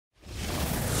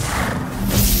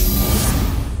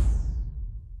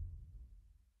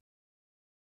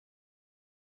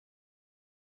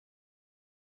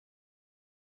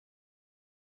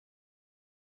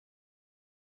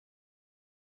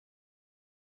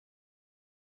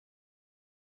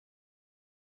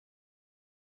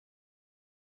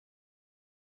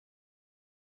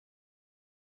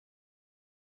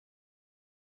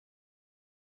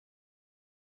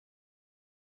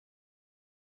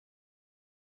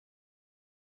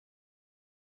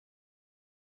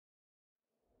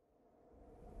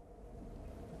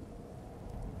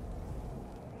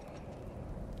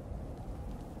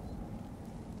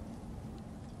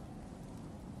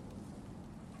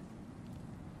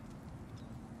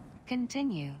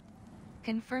Continue.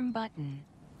 Confirm button.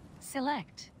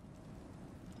 Select.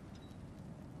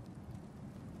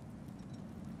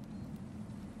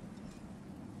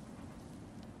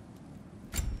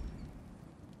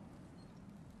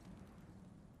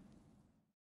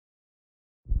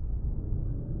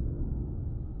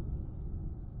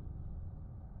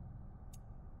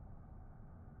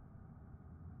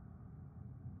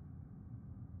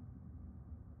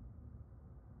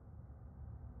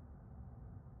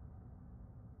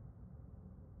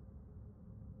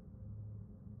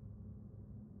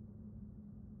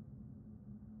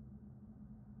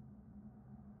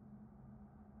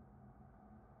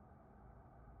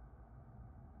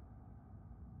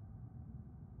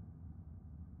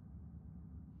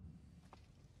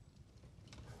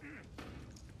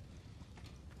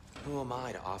 Who am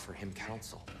I to offer him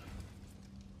counsel?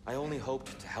 I only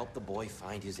hoped to help the boy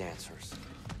find his answers.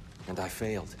 And I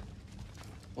failed.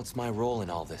 What's my role in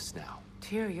all this now?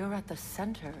 Tyr, you're at the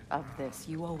center of this.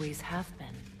 You always have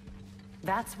been.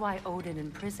 That's why Odin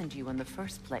imprisoned you in the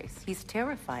first place. He's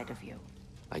terrified of you.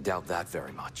 I doubt that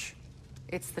very much.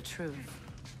 It's the truth.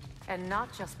 And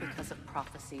not just because of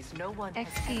prophecies. No one has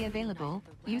XP available.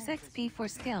 Use XP for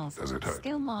skills, Does it hurt?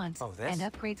 skill mods, Oh, this?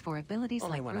 and upgrades for abilities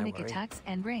Only like when I runic worry. attacks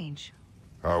and range.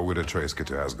 How would a trace get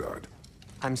to Asgard?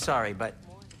 I'm sorry, but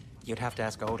you'd have to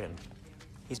ask Odin.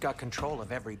 He's got control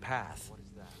of every path.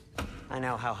 I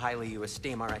know how highly you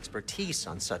esteem our expertise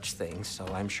on such things, so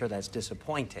I'm sure that's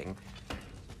disappointing.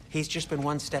 He's just been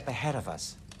one step ahead of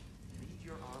us. Lead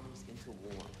your armies into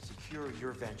war. Secure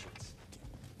your vengeance.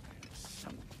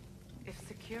 If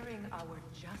securing our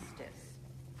justice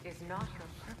is not your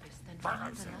purpose, then find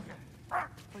another.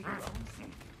 For your own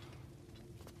sake.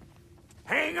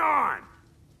 Hang on!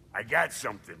 I got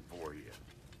something for you.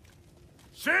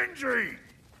 Sindri!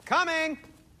 Coming!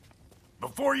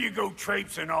 Before you go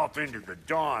traipsing off into the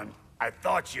dawn, I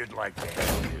thought you'd like to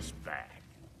have this back.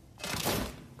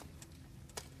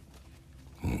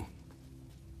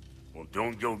 Well,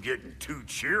 don't go getting too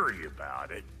cheery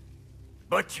about it.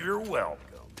 But you're welcome.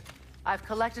 I've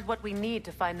collected what we need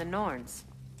to find the Norns.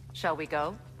 Shall we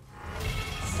go?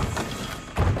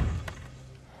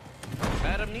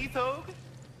 Madam Neathog?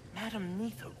 Madam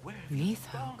Neathog, where have you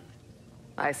Neathog? gone?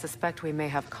 I suspect we may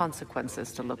have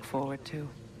consequences to look forward to.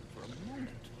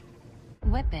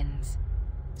 Weapons.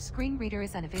 Screen reader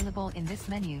is unavailable in this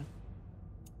menu.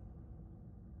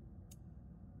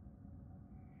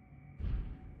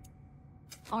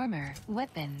 Armor.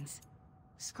 Weapons.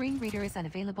 Screen reader is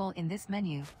unavailable in this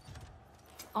menu.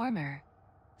 Armor.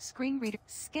 Screen reader.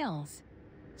 Skills.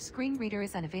 Screen reader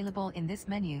is unavailable in this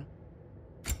menu.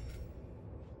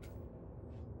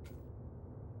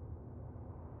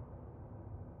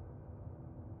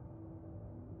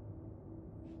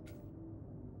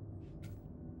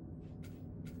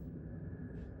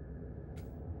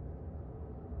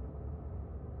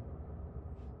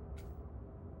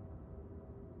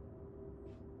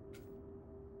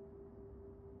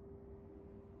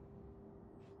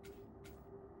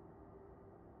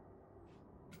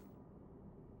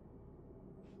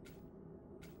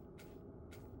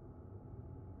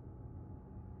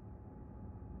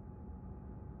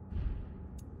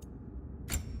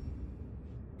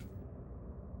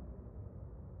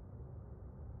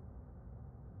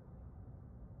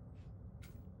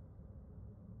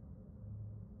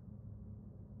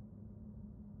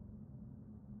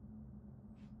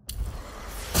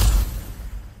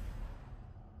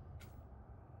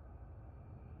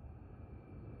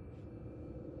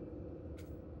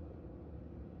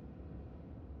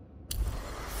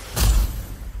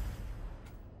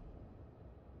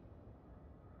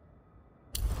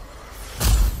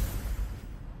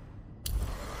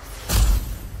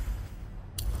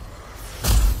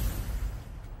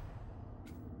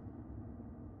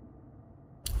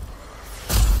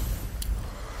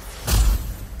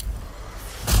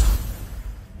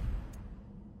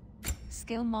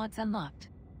 Skill mods unlocked.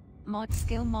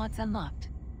 Skill mods unlocked.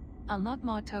 Unlock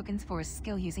mod tokens for a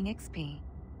skill using XP.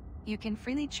 You can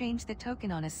freely change the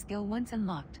token on a skill once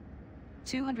unlocked.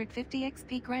 250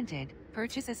 XP granted.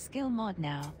 Purchase a skill mod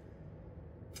now.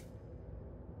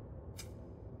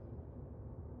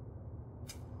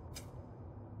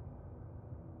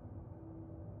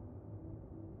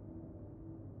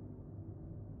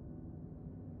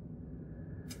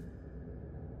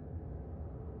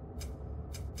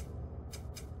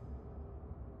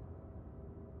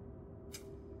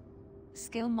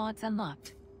 Skill mods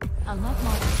unlocked. Unlock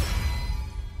mod.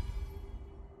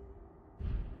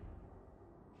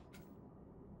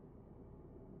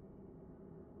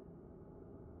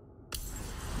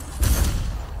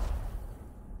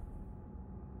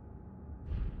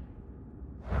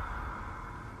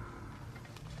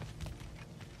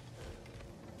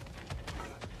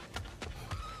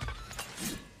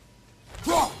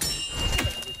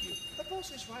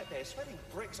 here sweating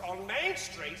bricks on Main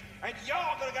Street, and you're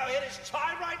gonna go hit his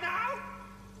chime right now?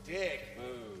 Dick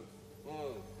move.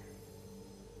 Move.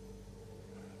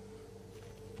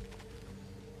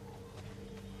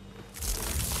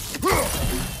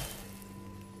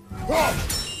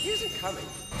 He isn't coming.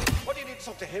 What do you need to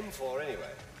talk to him for, anyway?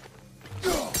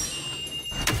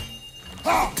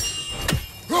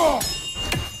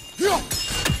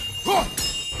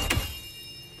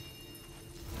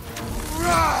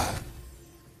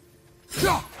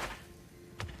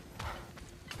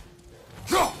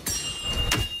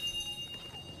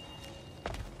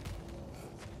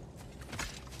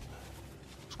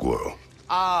 Squirrel.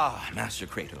 Ah, Master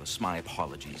Kratos, my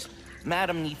apologies.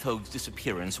 Madame Nithog's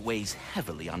disappearance weighs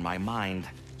heavily on my mind.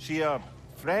 She a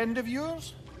friend of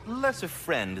yours? Less a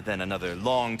friend than another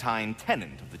longtime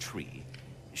tenant of the tree.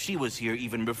 She was here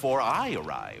even before I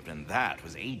arrived, and that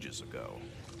was ages ago.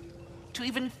 To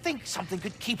even think something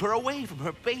could keep her away from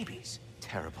her babies.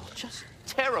 Terrible, just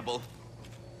terrible.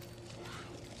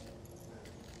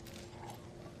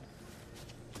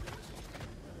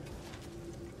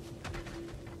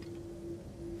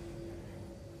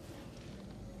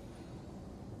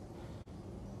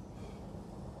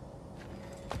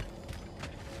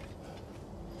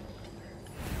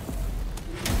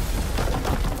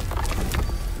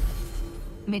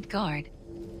 Midgard.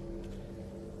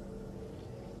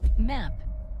 Map.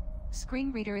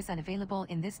 Screen reader is unavailable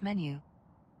in this menu.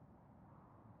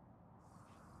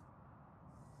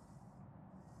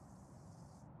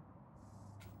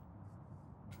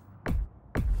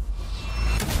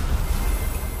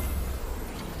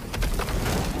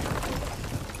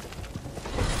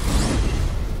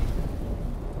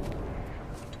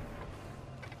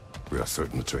 We are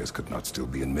certain the trace could not still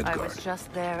be in I Midgard. was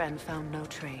just there and found no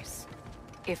trace.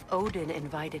 If Odin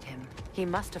invited him, he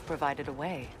must have provided a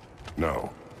way.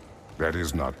 No, that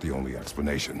is not the only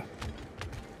explanation.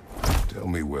 Tell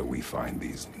me where we find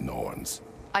these Norns.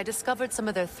 I discovered some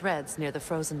of their threads near the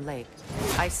frozen lake.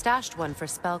 I stashed one for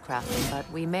spellcrafting,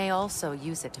 but we may also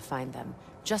use it to find them.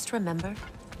 Just remember,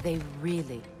 they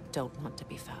really don't want to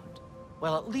be found.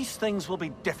 Well, at least things will be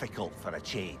difficult for a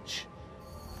change.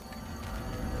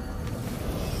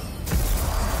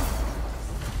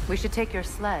 We should take your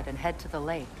sled and head to the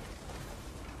lake.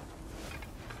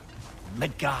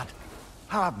 Midgard.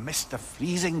 How I've missed the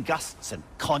freezing gusts and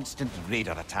constant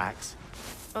raider attacks.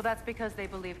 Well, that's because they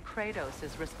believe Kratos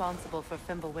is responsible for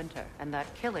Fimbulwinter, and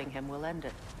that killing him will end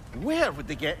it. Where would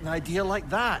they get an idea like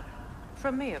that?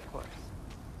 From me, of course.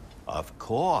 Of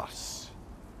course.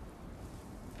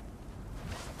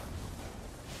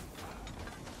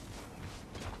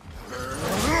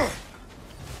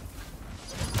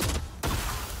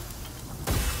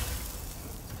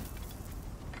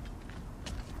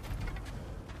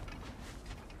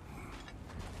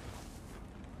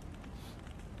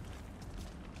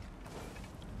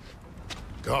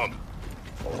 Come.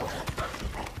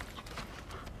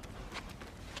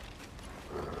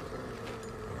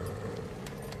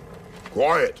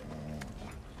 Quiet.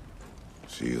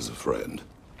 She is a friend.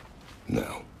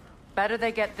 Now. Better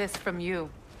they get this from you.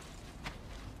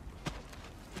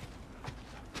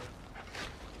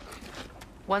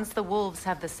 Once the wolves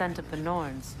have the scent of the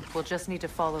Norns, we'll just need to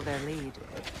follow their lead.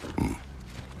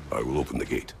 I will open the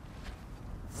gate.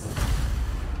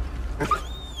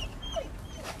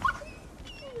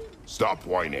 Stop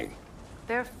whining.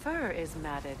 Their fur is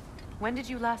matted. When did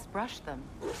you last brush them?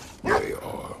 They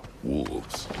are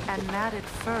wolves. And matted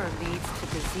fur leads to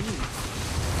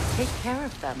disease. Take care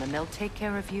of them and they'll take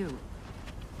care of you.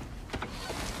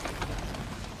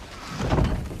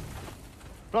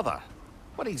 Brother,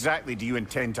 what exactly do you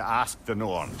intend to ask the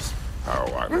Norns? How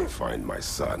I will find my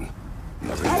son.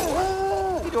 Nothing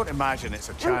more. You don't imagine it's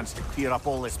a chance to clear up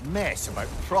all this mess about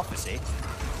prophecy?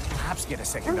 Perhaps get a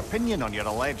second opinion on your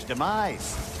alleged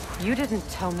demise. You didn't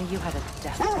tell me you had a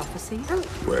death prophecy?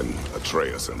 When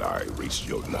Atreus and I reached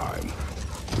Jotunheim,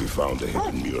 we found a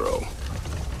hidden mural.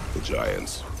 The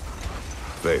giants,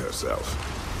 they herself,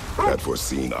 had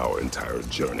foreseen our entire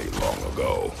journey long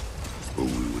ago. Who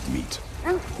we would meet,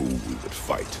 who we would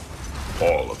fight.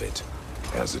 All of it,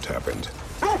 as it happened.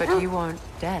 But you aren't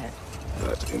dead.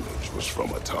 That image was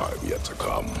from a time yet to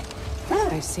come.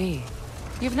 I see.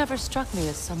 You've never struck me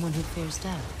as someone who fears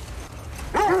death.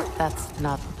 That's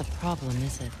not the problem,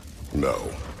 is it? No.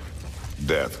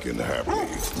 Death can have me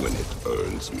when it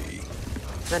earns me.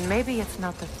 Then maybe it's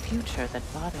not the future that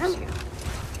bothers you.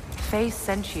 Faye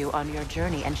sent you on your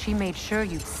journey, and she made sure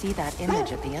you'd see that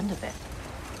image at the end of it.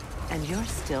 And you're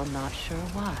still not sure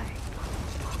why.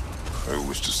 I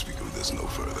wish to speak of this no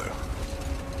further.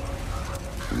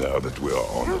 Now that we are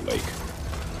on the lake,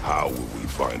 how will we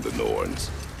find the Norns?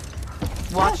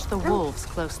 Watch the wolves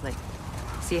closely.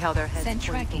 See how their heads Scent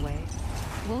point tracking. away?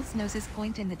 Wolves' noses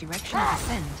point in the direction of the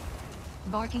scent.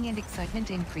 Barking and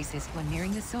excitement increases when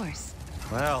nearing the source.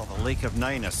 Well, the Lake of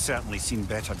Nine has certainly seen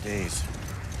better days.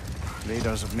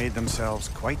 Raiders have made themselves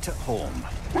quite at home.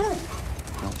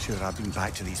 Not sure I've been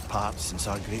back to these parts since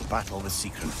our great battle with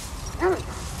Sigrun.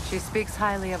 She speaks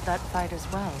highly of that fight as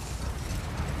well.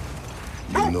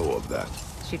 You know of that?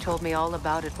 She told me all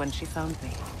about it when she found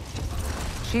me.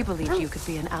 She believed you could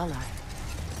be an ally.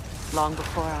 Long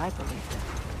before I believed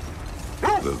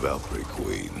it. The Valkyrie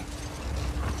Queen.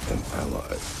 An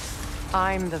ally.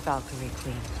 I'm the Valkyrie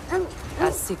Queen,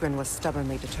 as Sigrun was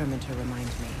stubbornly determined to remind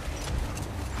me.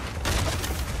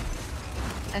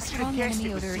 A strong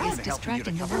enemy odor is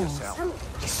distracting the wolves.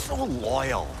 He's so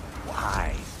loyal.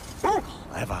 Why?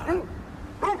 Clever.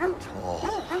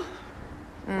 Tall.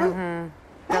 Mm-hmm.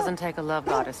 Doesn't take a love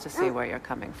goddess to see where you're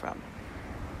coming from.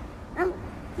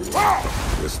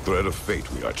 This thread of fate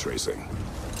we are tracing.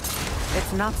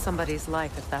 It's not somebody's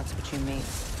life, if that's what you mean.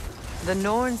 The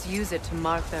Norns use it to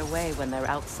mark their way when they're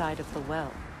outside of the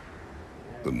well.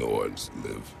 The Norns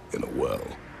live in a well.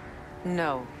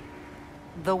 No.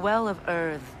 The Well of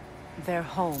Earth, their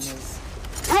home, is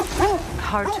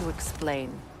hard to explain.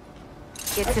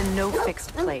 It's in no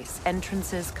fixed place.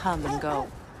 Entrances come and go.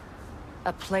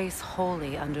 A place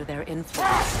wholly under their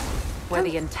influence, where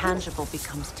the intangible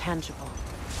becomes tangible.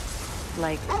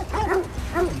 Like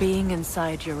being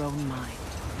inside your own mind.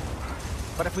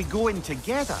 But if we go in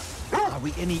together, are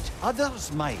we in each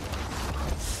other's mind?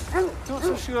 Not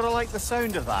so sure I like the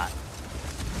sound of that.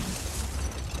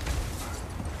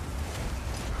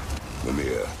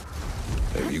 Mimir,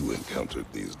 have you encountered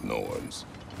these Norns?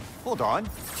 Hold on.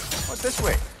 What's this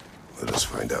way? Let us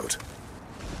find out.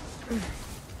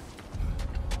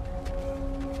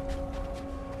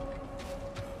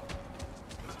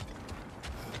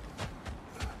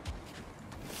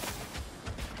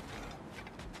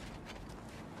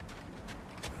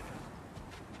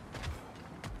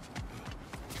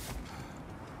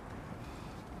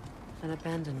 An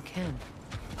abandoned camp.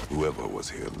 Whoever was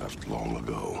here left long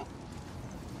ago.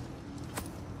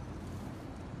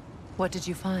 What did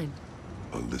you find?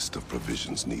 A list of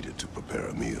provisions needed to prepare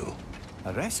a meal.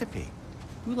 A recipe?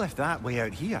 Who left that way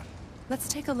out here? Let's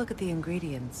take a look at the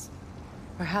ingredients.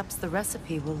 Perhaps the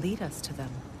recipe will lead us to them.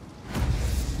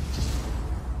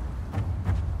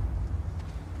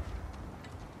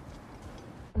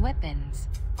 Weapons.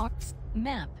 Arts.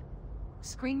 Map.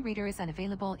 Screen reader is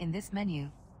unavailable in this menu.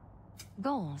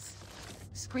 Goals.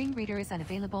 Screen reader is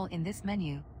unavailable in this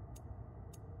menu.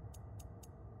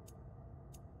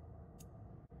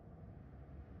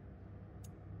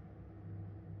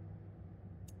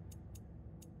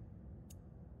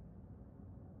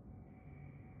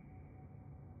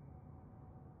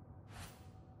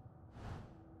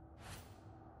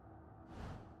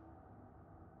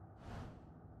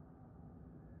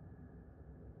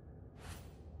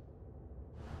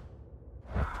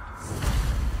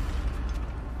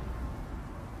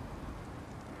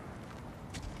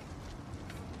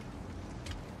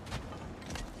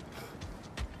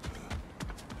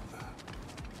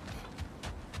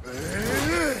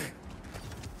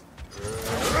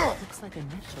 Looks like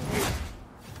initials.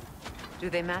 Do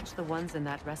they match the ones in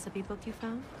that recipe book you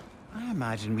found? I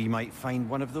imagine we might find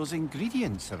one of those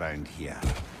ingredients around here.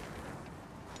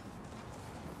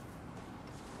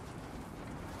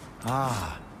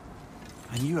 Ah,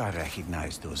 I knew I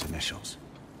recognized those initials.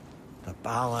 The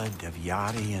Ballad of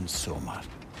Yari and Somar.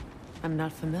 I'm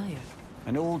not familiar.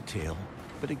 An old tale,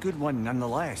 but a good one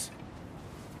nonetheless.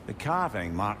 The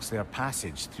carving marks their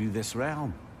passage through this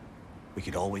realm. We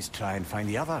could always try and find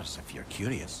the others if you're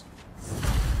curious.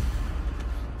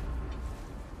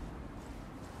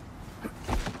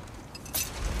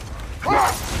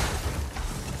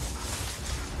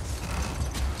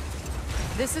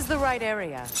 This is the right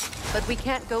area, but we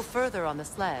can't go further on the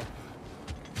sled.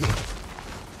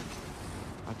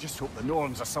 I just hope the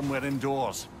Norns are somewhere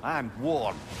indoors, and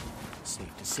warm.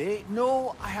 Safe to say,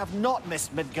 no, I have not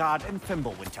missed Midgard and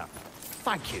Fimbulwinter.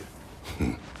 Thank you.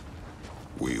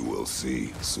 We will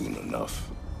see soon enough.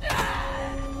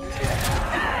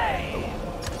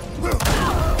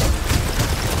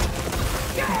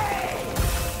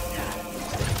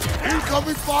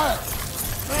 Incoming fire!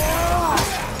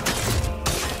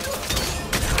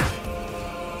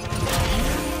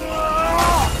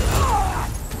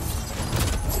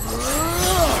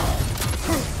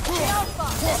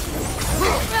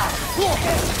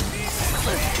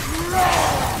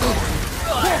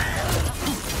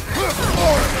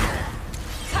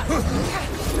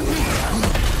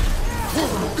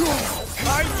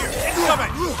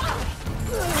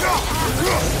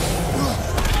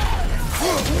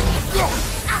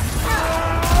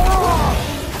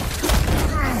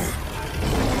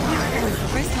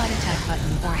 Press light attack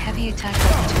button or heavy attack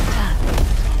button to attack.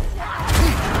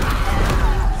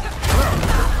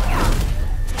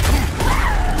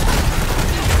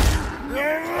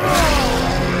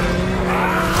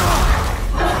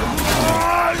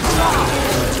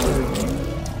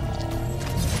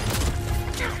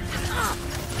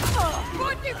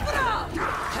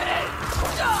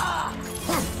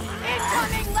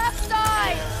 Incoming left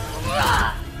side!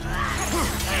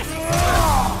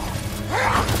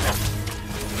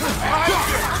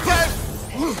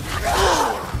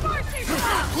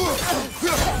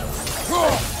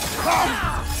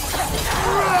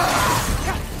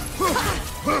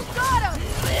 Got him!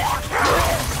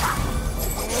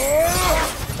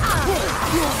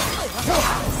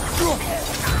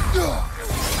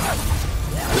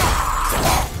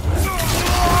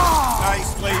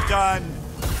 Nicely done.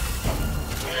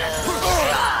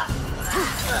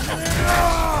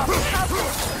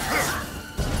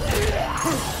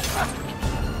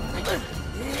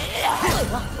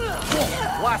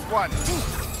 Last one.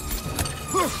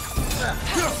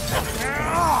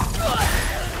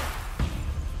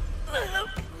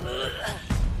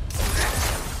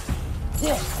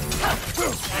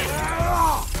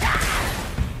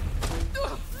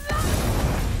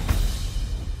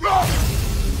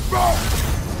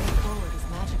 Forward is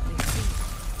magically sealed.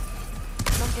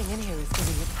 Something in here is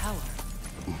giving it power.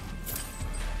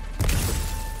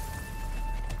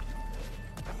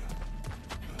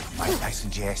 Might I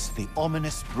suggest the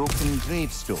ominous broken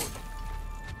gravestone?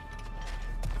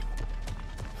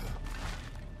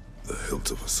 The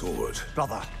hilt of a sword.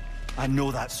 Brother, I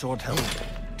know that sword hilt.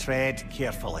 Tread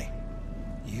carefully.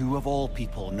 You of all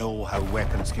people know how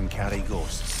weapons can carry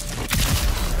ghosts.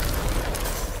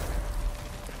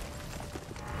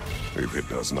 If it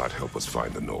does not help us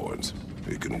find the Norns,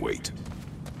 it can wait.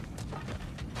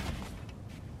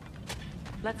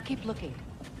 Let's keep looking.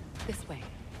 This way.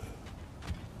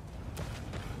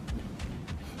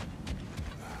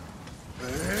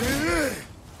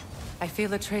 I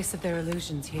feel a trace of their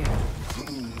illusions here.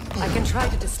 I can try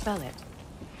to dispel it.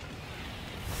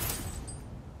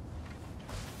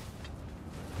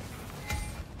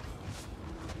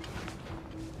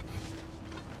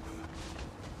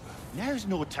 Now's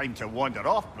no time to wander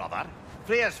off, brother.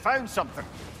 Freya's found something.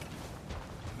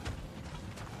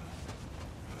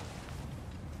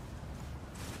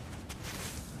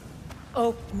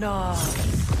 Oh, no.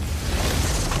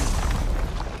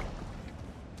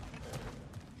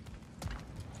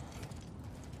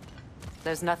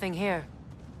 There's nothing here.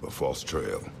 A false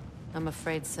trail. I'm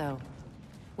afraid so.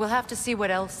 We'll have to see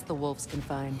what else the wolves can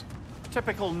find.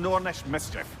 Typical Nornish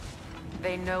mischief.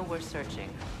 They know we're searching.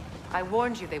 I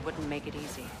warned you they wouldn't make it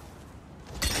easy.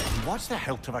 What's the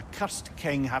hilt of a cursed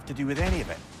king have to do with any of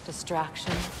it?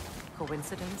 Distraction?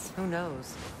 Coincidence? Who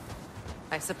knows?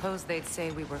 I suppose they'd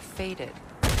say we were fated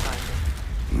to find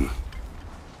it.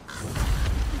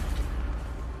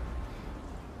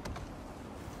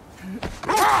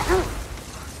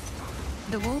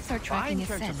 The wolves are I tracking a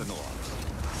encountered scent. the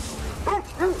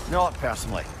Norns. Not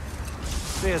personally.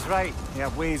 Freya's right. They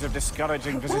have ways of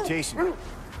discouraging visitation.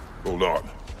 Hold on.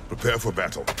 Prepare for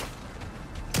battle.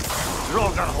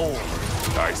 Draugr hold.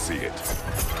 I see it.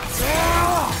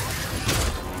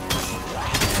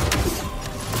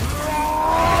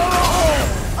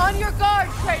 On your guard,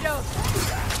 Kratos!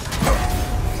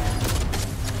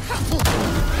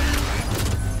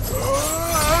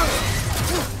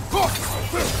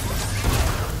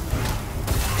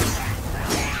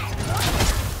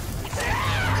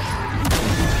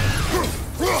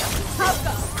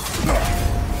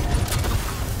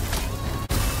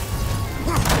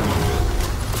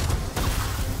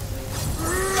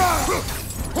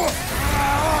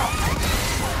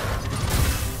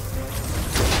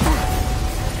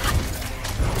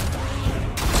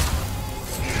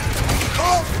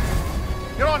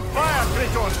 You're on fire,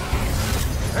 Kratos!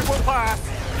 It will pass!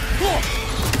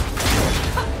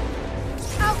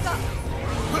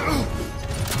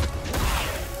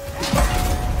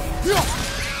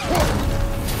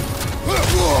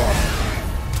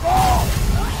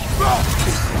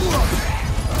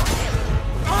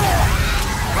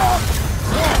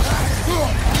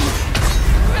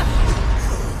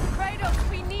 Kratos,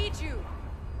 we need you!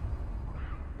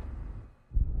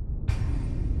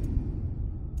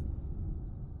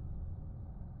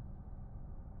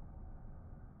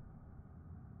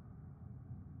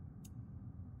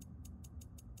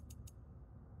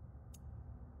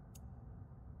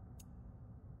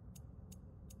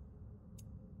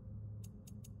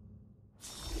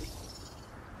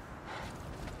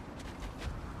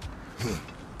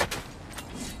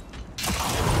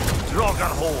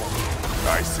 Draugr hole.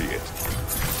 I see it.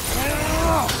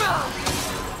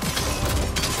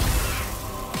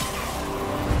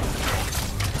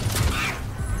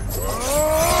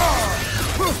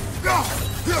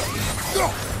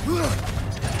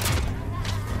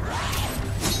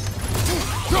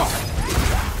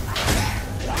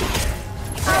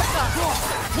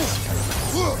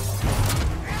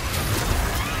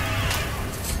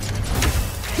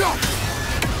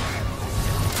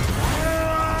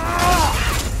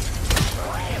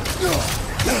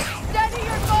 Steady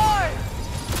your guard!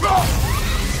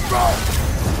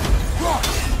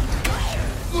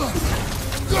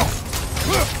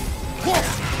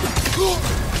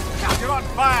 You're on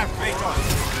fire,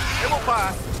 Kratos. It will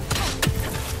pass.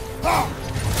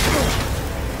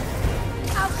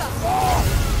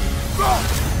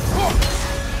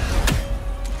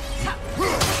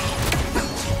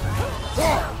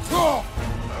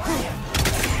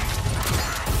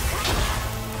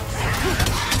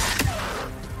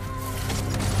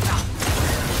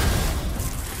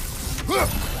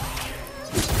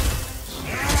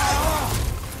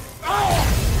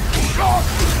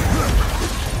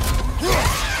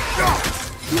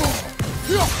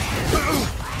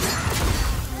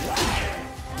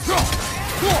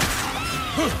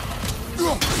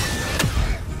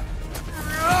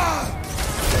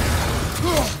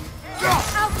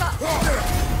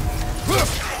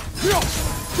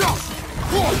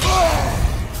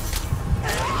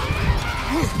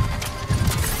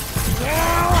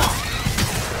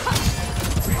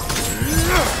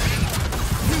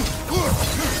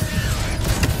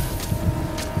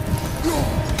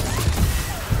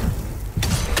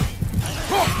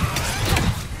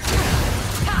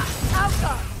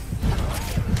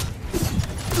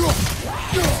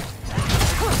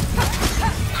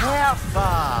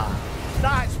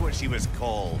 That's what she was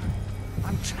called.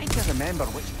 I'm trying to remember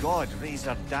which god raised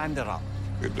her dander up.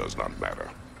 It does not matter.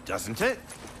 Doesn't it?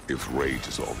 If rage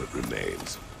is all that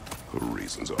remains, her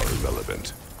reasons are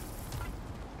irrelevant.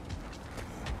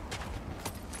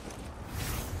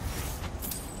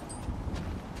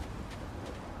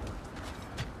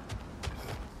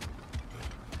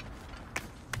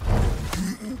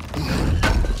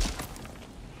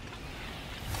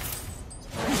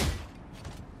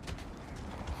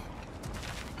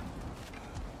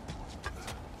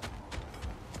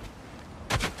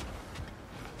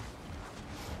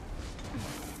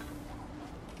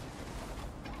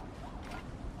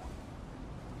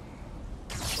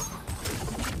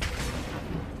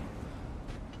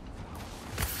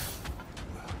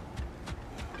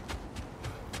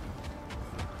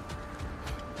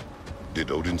 Did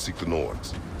Odin seek the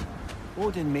Norns?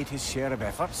 Odin made his share of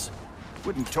efforts.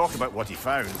 Wouldn't talk about what he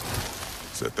found.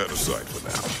 Set that aside for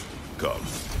now. Come.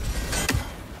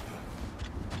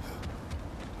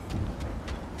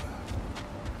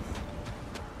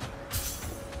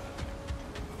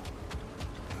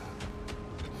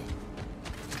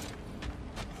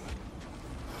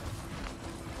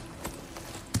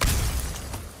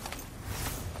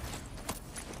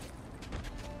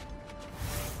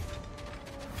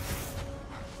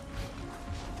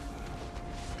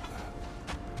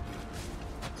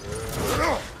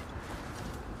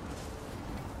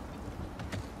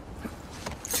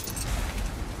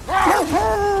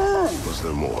 Was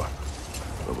there more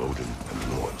of Odin and the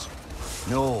Norns?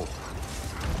 No.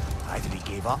 Either he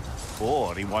gave up,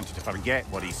 or he wanted to forget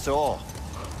what he saw.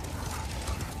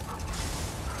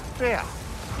 Freya,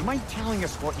 you mind telling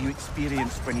us what you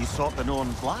experienced when you sought the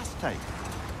Norns last time?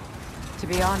 To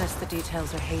be honest, the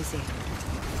details are hazy.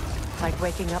 Like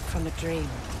waking up from a dream.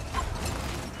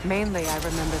 Mainly, I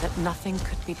remember that nothing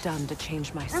could be done to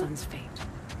change my son's fate.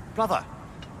 Brother!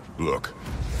 Look.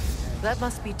 That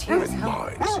must be Tyr's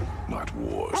help. Minds, not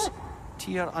wars.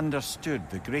 Tyr understood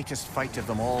the greatest fight of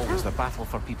them all was the battle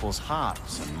for people's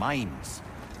hearts and minds.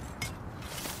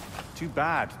 Too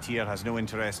bad Tyr has no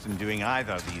interest in doing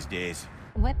either these days.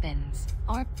 Weapons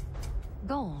are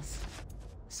goals.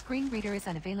 Screen reader is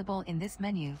unavailable in this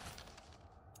menu.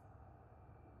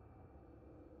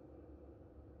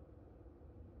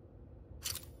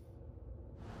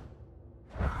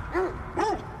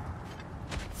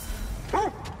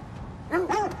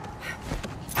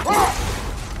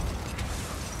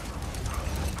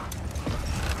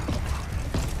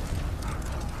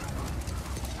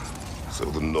 So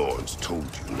the Norns told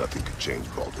you nothing could change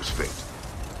Baldur's fate.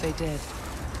 They did.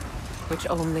 Which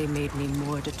only made me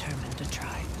more determined to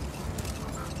try.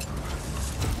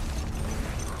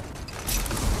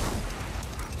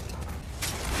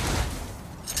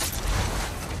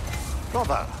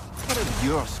 Brother, what is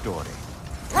your story?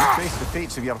 trace the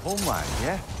fates of your homeland,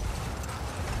 yeah?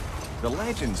 The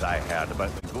legends I heard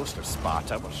about the ghost of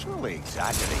Sparta were surely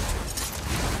exaggerated.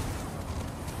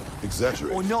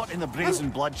 Exaggerated? Oh, not in the brazen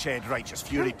bloodshed righteous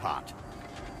fury part.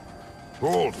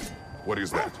 Hold! What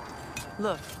is that?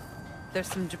 Look, there's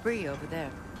some debris over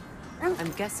there.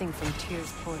 I'm guessing from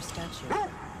Tyr's poor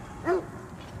statue.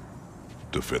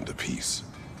 Defend the peace.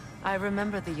 I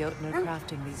remember the Jotnar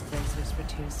crafting these bracers for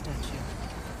Tyr's statue.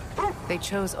 They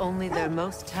chose only their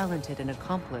most talented and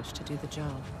accomplished to do the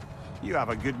job. You have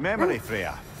a good memory,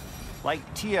 Freya. Like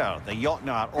Tyr, the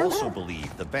Jotnar also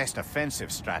believe the best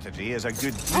offensive strategy is a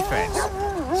good defense.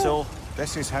 So,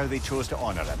 this is how they chose to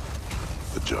honor him.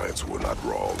 The Giants were not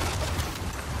wrong.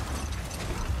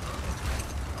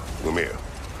 Lemire,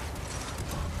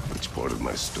 which part of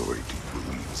my story do you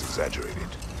believe is exaggerated?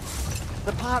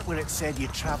 The part where it said you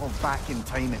traveled back in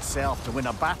time itself to win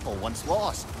a battle once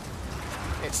lost.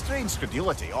 It's strange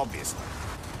credulity, obviously.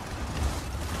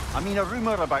 I mean, a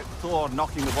rumor about Thor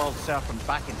knocking the world serpent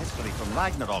back in history from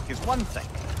Ragnarok is one thing.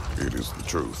 It is the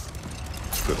truth.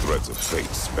 The threads of fate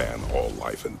span all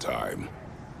life and time.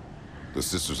 The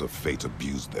Sisters of Fate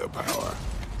abused their power.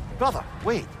 Brother,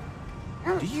 wait.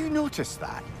 Do you notice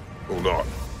that? Hold on.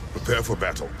 Prepare for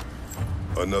battle.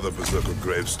 Another Berserker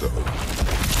gravestone.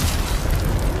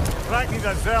 Ragni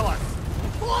the Zealous!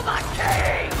 For the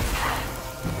king!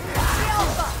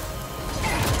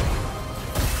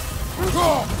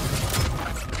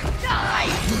 Die!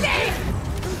 Thief!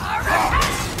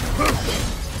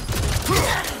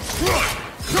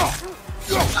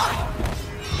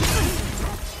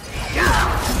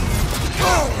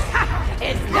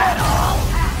 Is that all?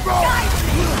 Guide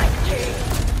me, my king!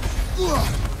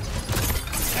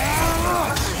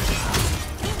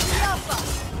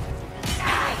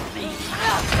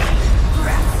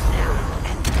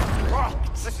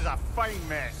 This is a fine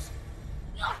mess.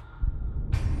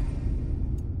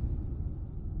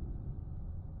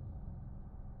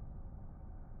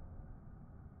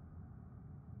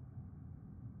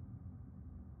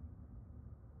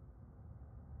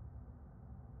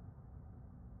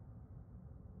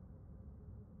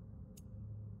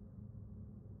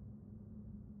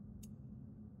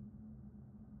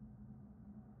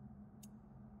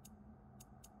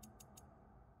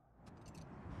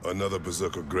 Another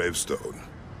Berserker gravestone.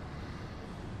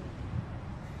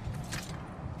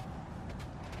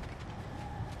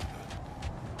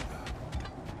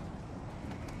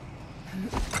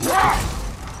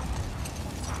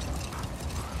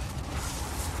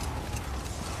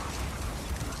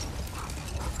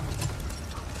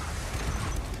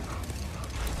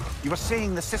 You were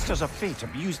saying the Sisters of Fate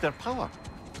abused their power?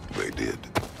 They did.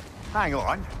 Hang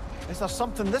on. Is there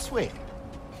something this way?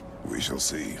 We shall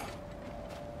see.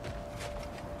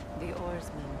 The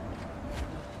Oarsmen.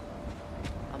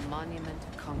 A monument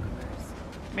of conquerors.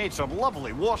 Made some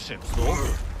lovely warships,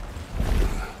 though.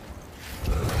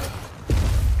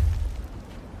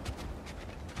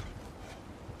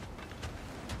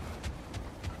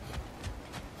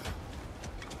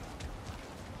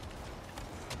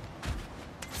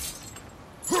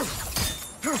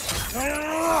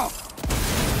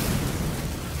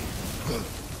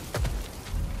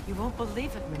 You won't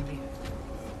believe it, Mimir.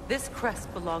 This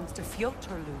crest belongs to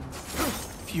Fjotorlund.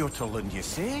 Fjotorlund, you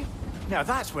say? Now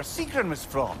that's where Sigrun was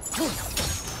from.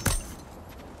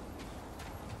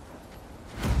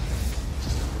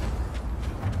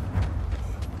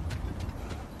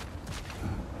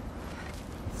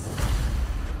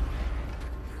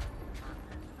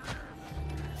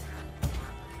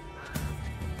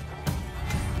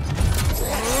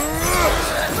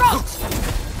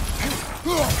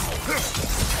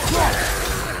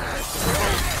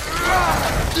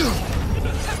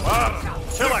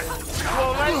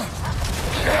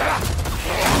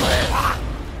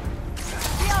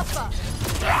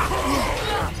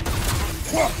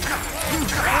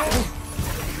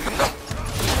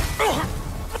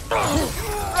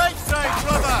 Right side,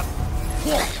 brother!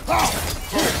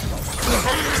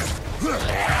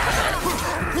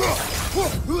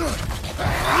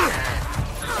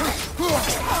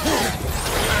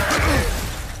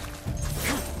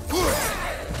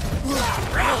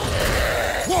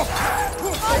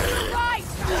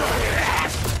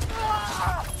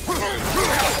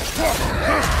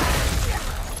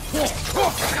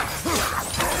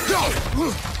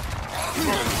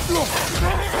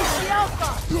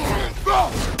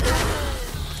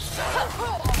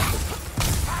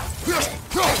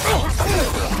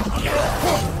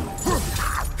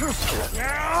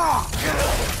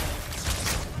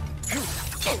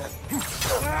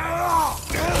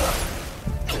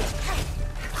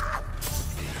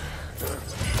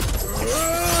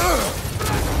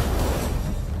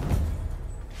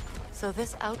 So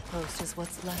this outpost is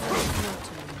what's left of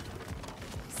Jotunheim.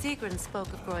 Sigrun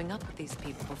spoke of growing up with these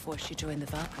people before she joined the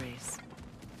Valkyries.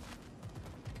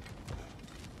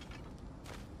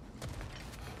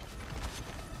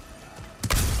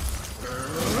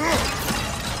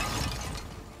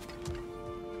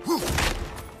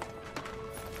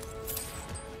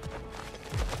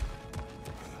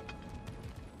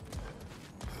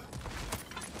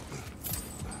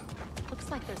 Looks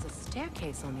like there's a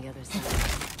staircase on the other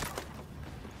side.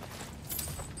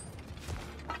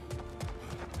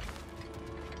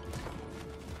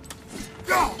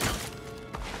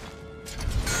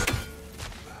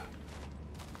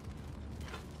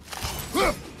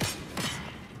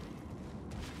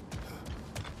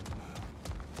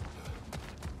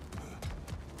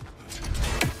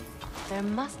 There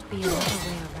must be another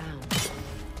way around.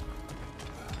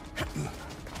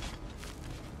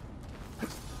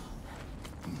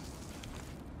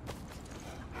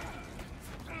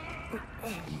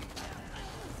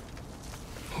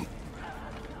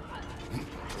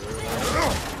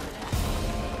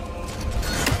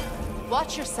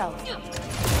 Watch yourself.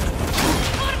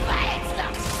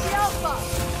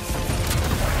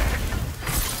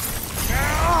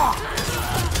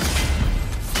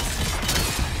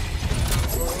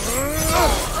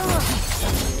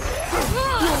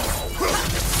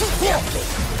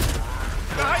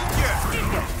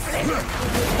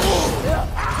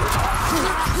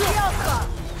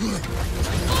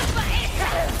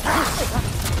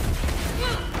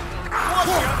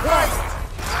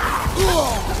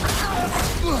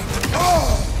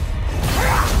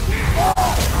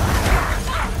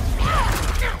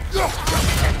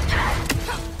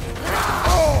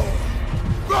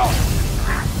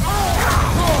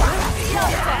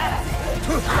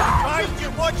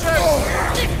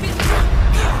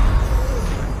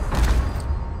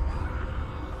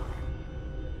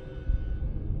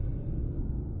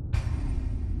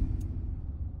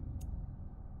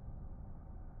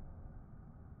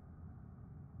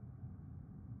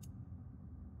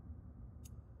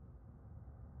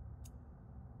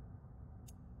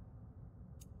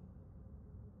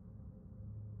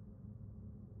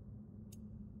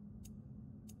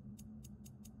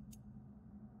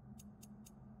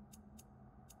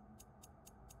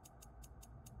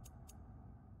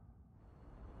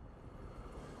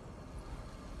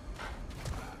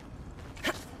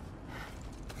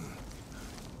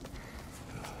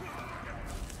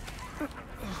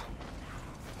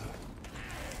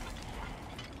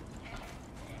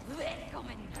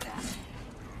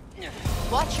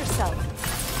 Watch yourself.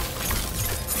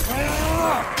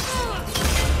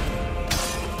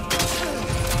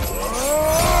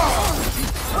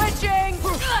 Switching!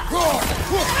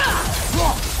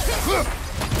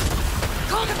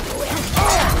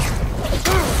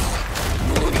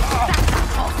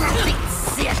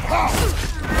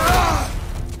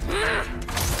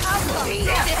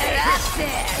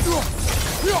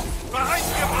 Behind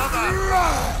you, brother!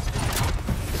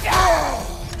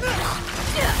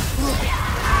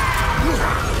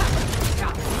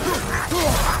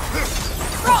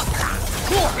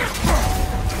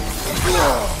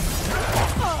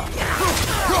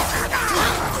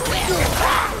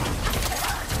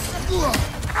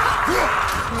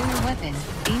 Lower weapon,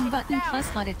 aim button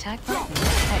plus light attack button,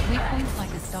 at weak points like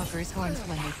the stalker's horns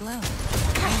when they glow.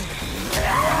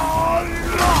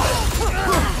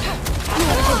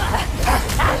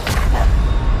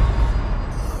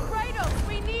 Kratos,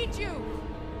 we need you!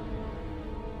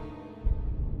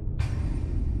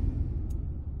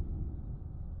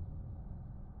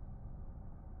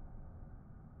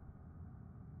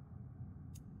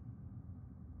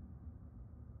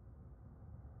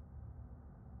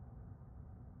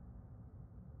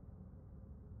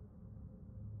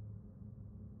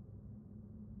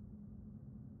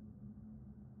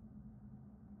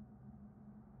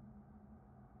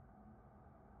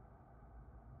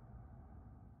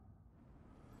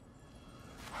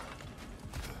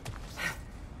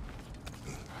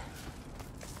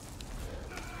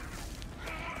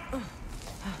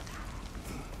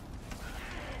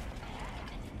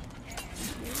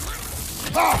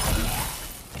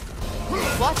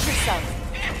 Watch yourself.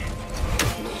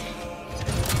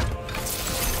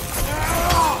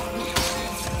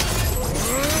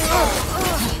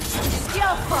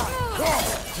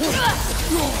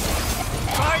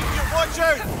 Behind you, watch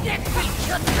out!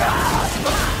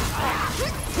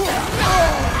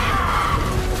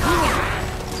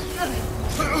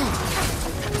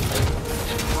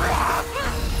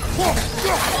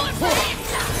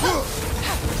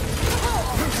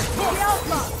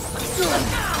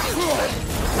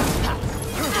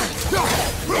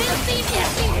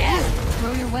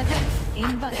 Throw your weapon,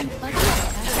 aim button plus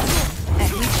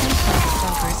at which point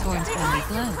Stalker's horns only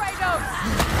glow.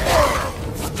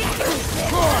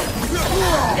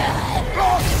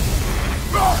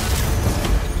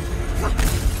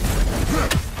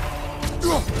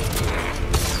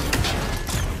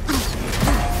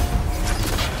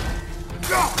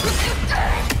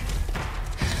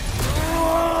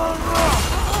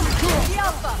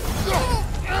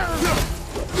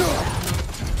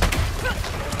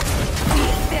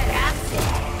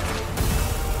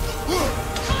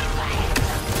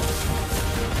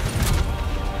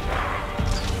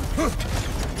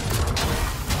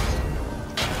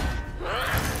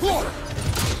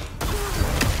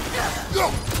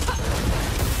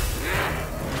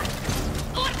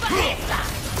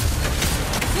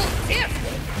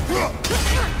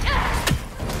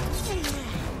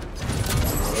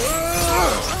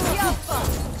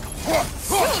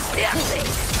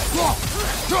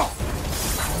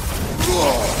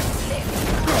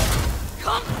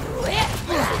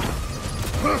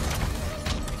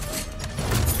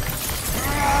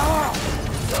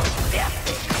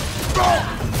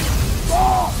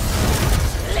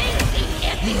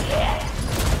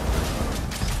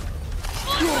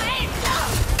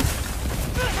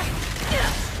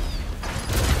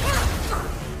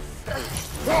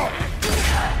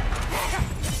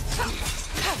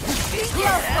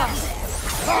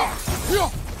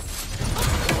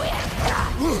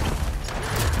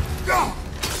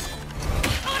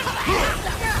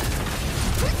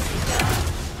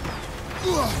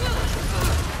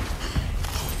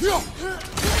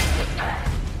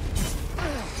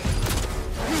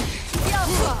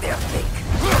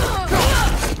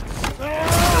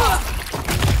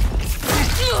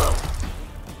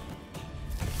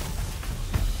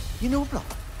 You know, brother,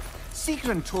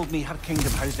 Sigrun told me her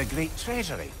kingdom housed a great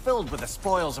treasury filled with the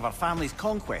spoils of her family's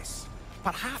conquests.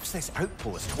 Perhaps this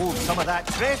outpost holds some of that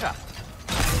treasure.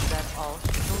 Is that all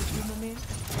she told you, Mimir?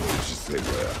 What did she say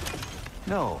there?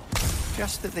 No,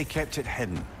 just that they kept it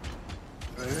hidden.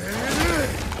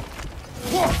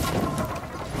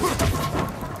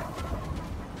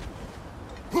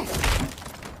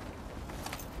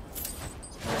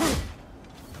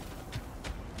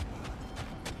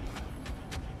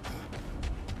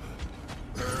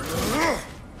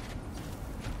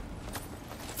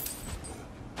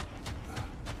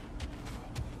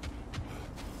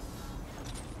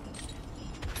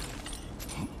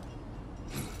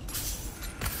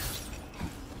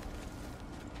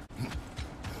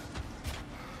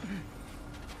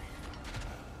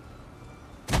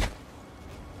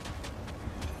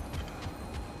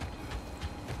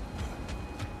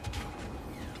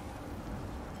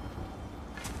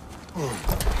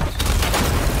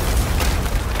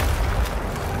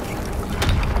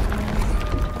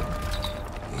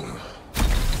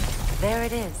 There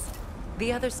it is.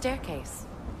 The other staircase.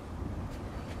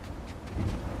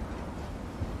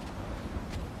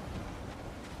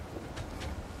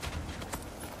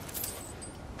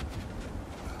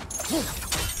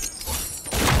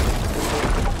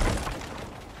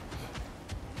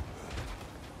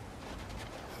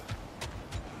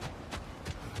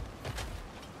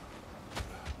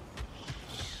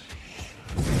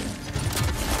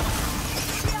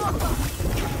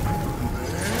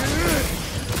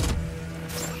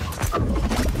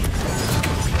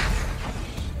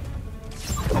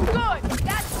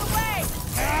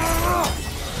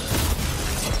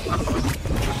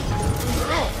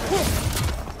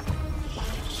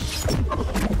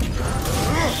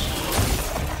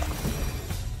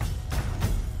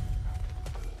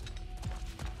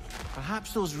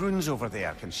 Perhaps those runes over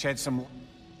there can shed some...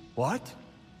 What?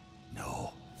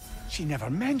 No, she never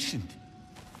mentioned.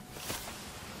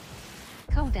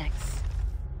 Codex.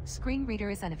 Screen reader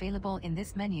is unavailable in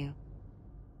this menu.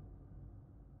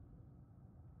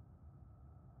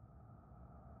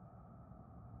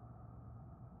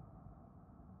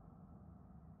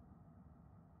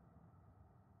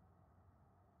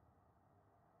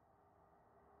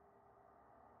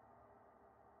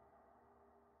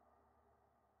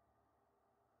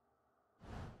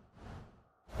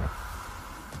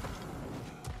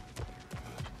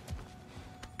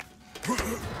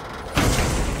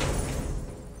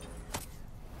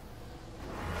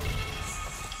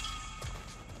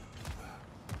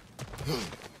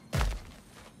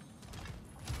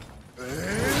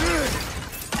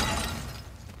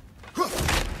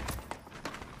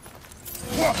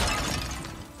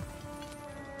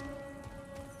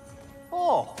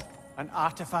 Oh, an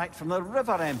artifact from the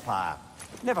River Empire.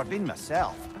 Never been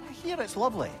myself, but I hear it's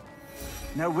lovely.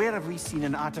 Now, where have we seen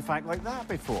an artifact like that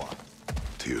before?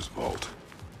 Tyr's vault.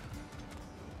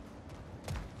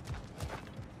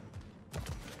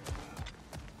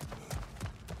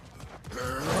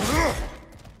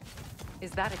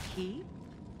 Is that a key?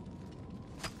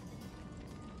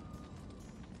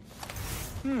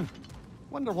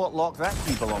 Wonder what lock that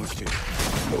key belongs to.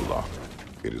 No lock.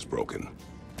 It is broken.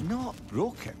 Not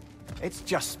broken. It's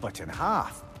just split in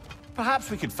half.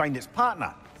 Perhaps we could find its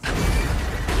partner.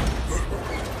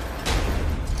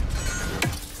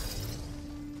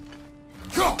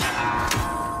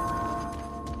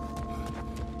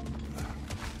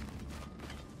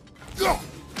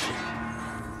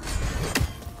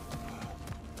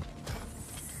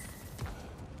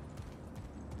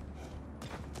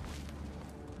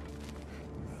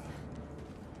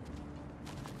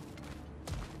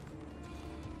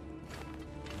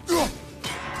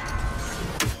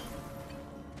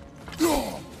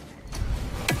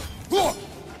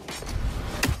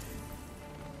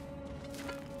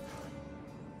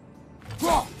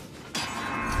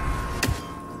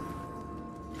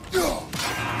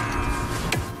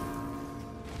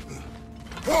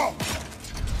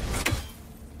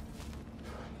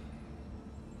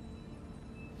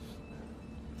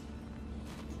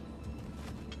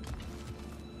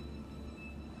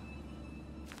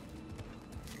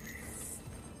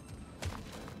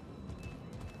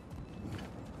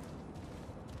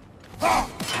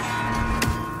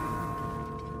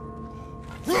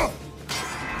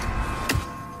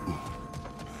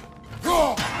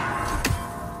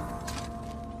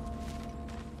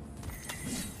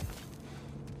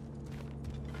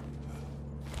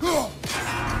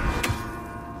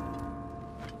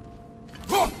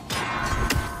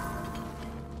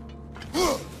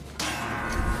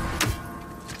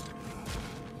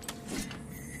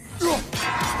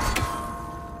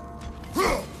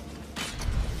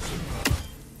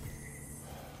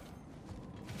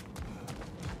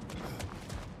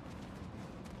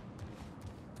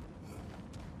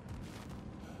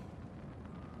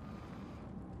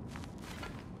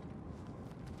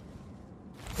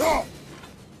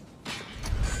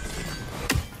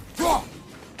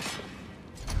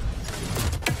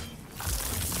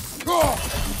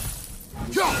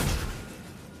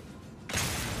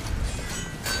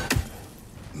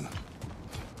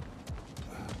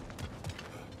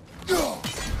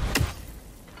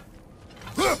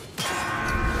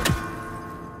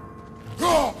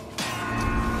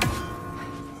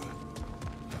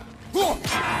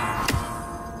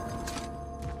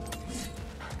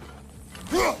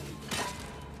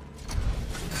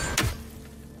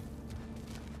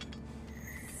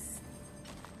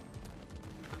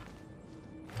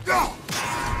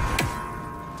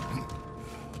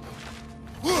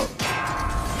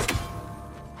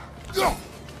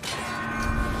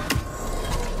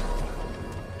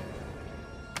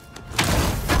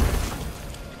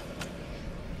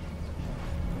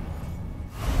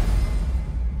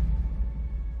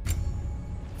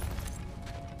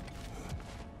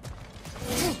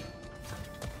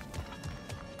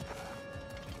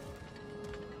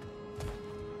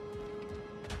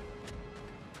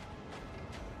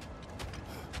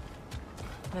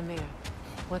 Mimir,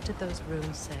 what did those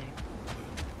runes say?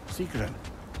 Sigrun.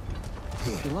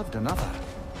 She loved another.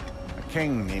 A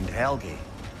king named Helgi.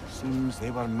 Seems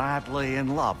they were madly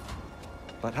in love.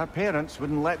 But her parents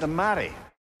wouldn't let them marry.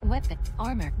 Weapon,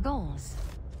 armor, goals.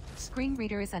 Screen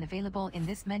reader is unavailable in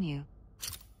this menu.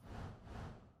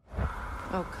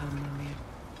 Oh, come, Mimir.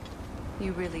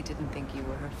 You really didn't think you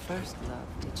were her first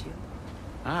love, did you?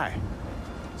 Aye.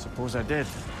 Suppose I did.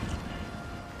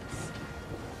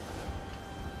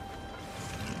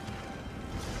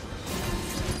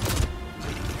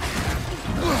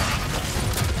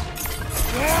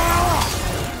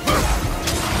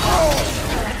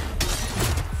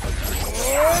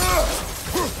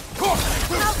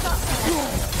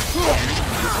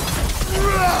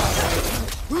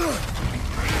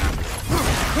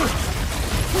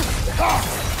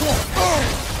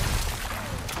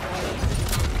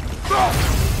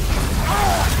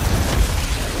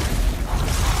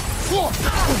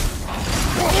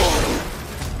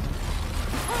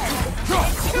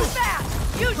 Too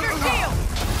fast! Use your shield!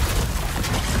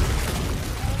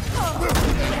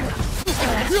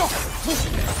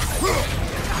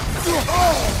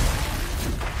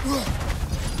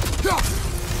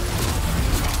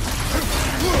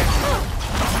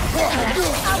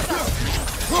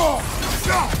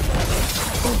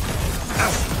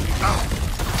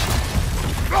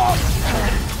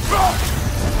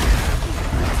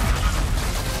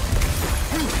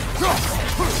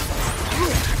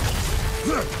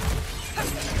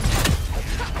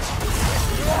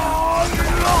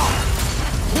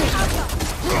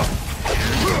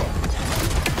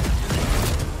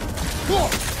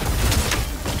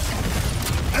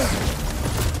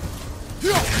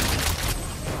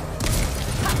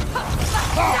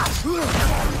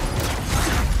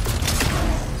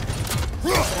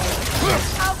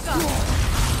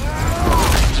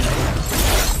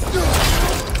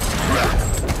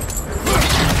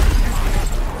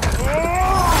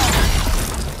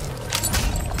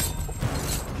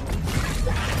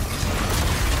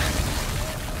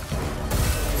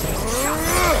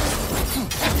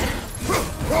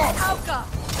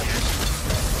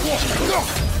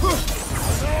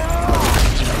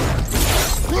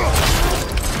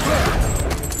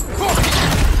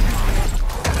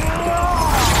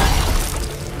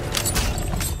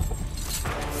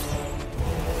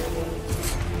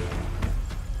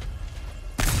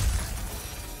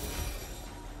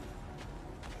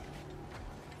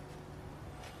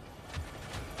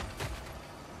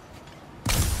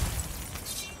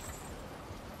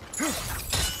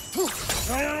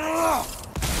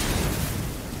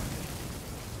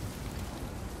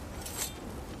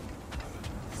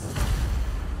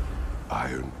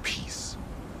 Iron peace,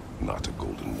 not a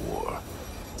golden war.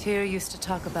 Tyr used to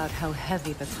talk about how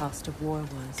heavy the cost of war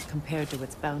was compared to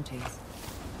its bounties.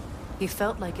 He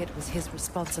felt like it was his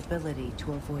responsibility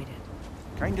to avoid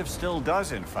it. Kind of still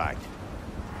does, in fact.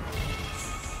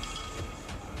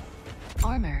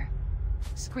 Armor.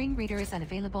 Screen reader is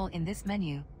unavailable in this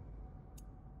menu.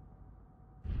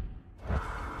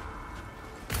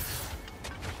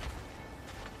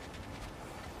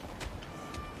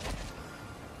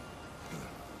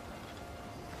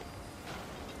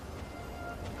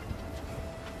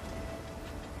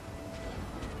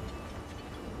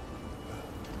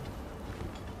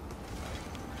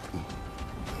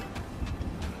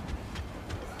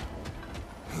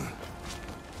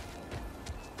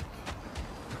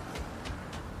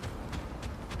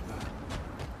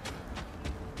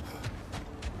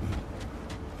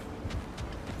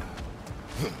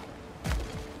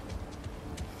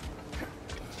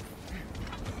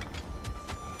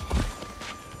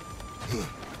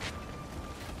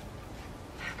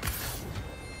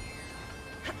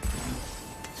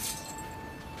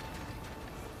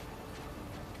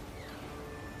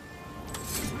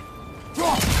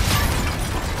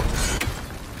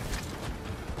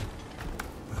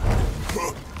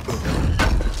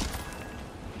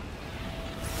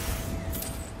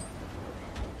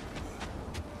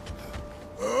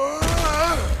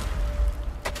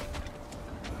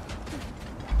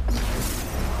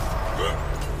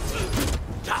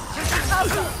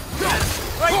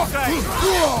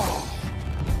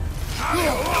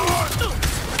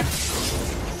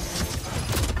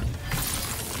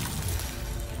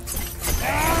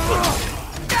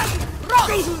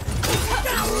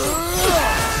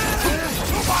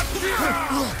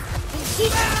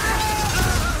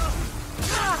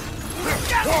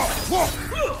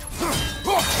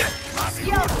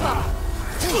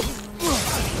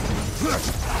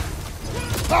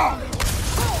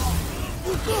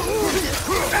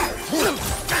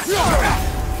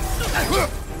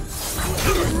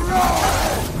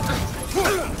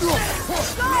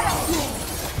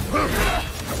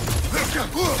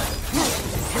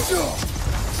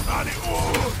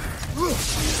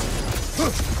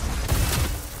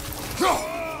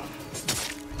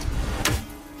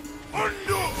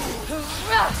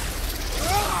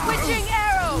 Switching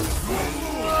arrows!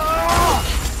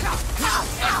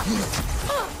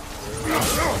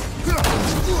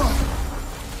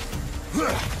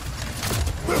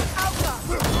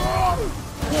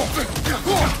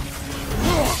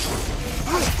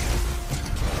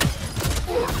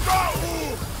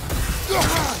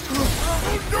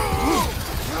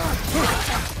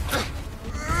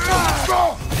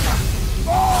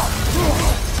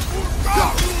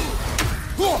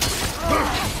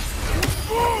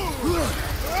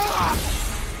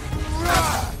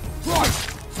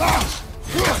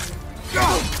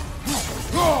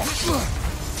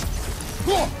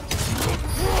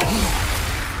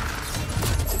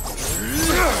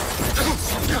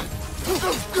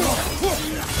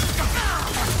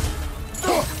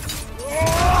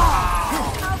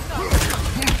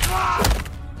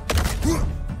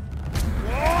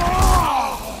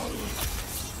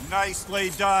 Nicely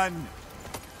done.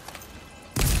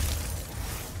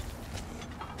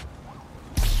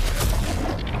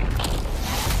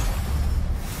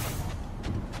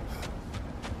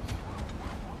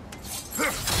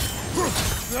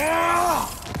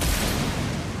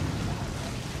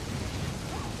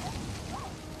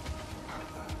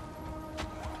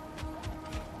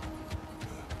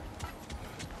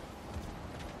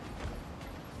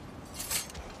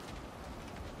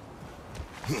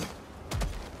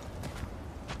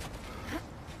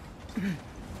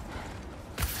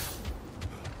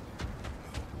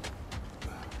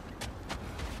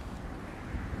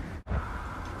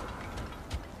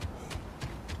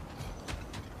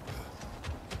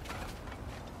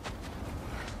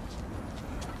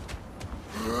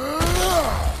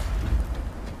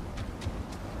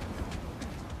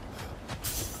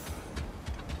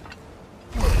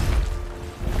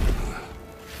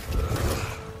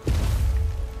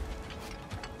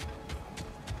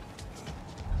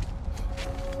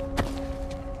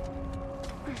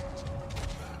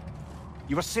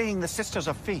 You were saying the Sisters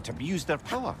of Fate abused their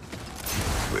power.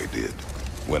 They did.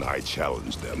 When I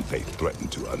challenged them, they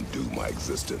threatened to undo my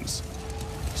existence.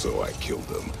 So I killed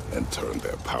them and turned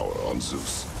their power on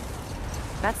Zeus.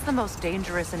 That's the most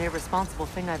dangerous and irresponsible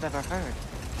thing I've ever heard.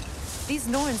 These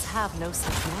Norns have no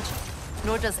such magic,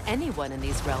 nor does anyone in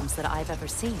these realms that I've ever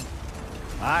seen.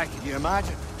 Aye, can you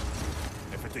imagine?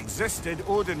 If it existed,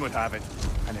 Odin would have it.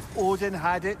 And if Odin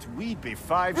had it, we'd be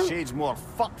 5 shades more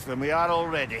fucked than we are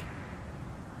already.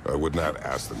 I would not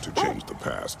ask them to change the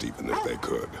past, even if they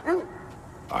could.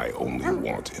 I only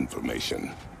want information.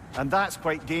 And that's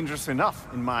quite dangerous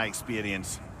enough, in my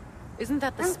experience. Isn't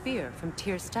that the spear from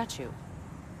Tyr's statue?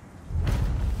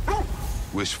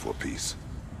 Wish for peace.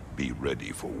 Be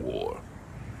ready for war.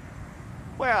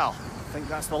 Well, I think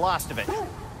that's the last of it.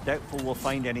 Doubtful we'll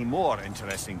find any more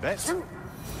interesting bits.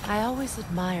 I always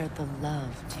admired the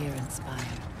love Tyr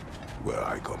inspired. Where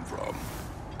I come from,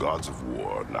 gods of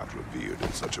war are not revered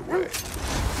in such a way.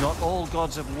 Not all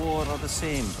gods of war are the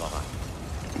same, brother.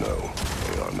 No,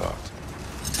 they are not.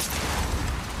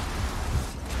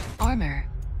 Armor.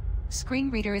 Screen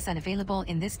reader is unavailable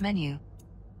in this menu.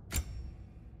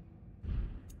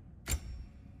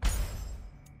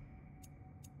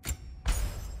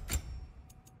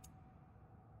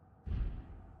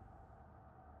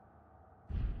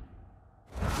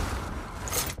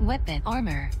 Weapon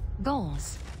armor.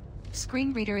 Goals.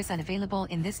 Screen reader is unavailable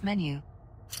in this menu.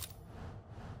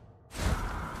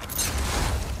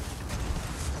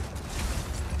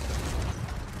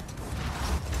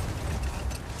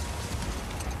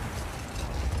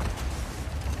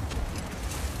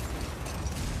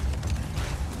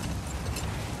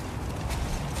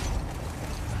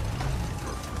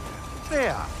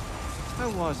 There! How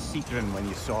was Sigrun when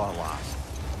you saw her last?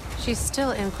 She's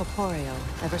still incorporeal,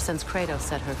 ever since Kratos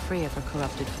set her free of her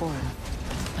corrupted form.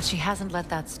 But she hasn't let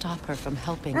that stop her from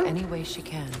helping any way she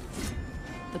can.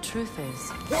 The truth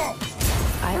is,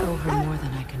 I owe her more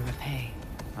than I can repay.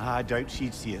 I doubt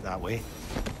she'd see it that way.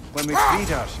 When we freed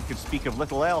her, she could speak of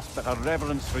little else but her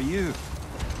reverence for you.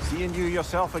 Seeing you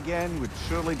yourself again would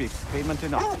surely be payment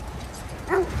enough.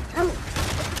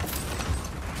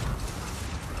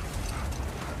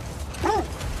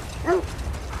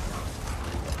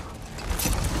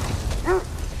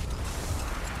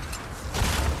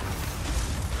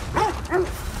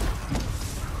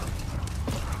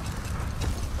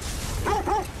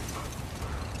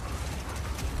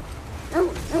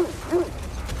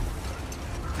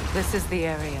 This is the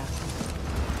area.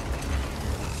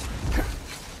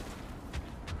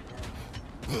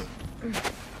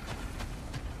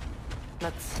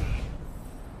 Let's see.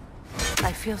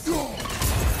 I feel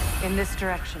something. In this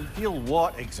direction. Feel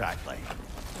what exactly?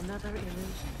 Another illusion.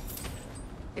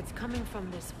 It's coming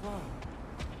from this wall.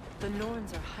 The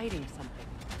Norns are hiding something.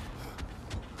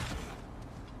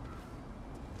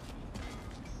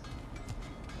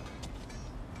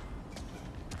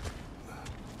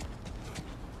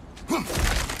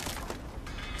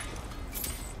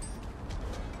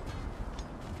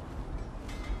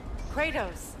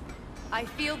 Kratos, I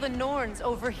feel the Norns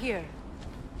over here.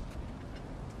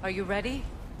 Are you ready?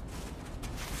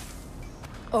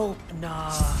 Oh,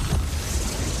 nah.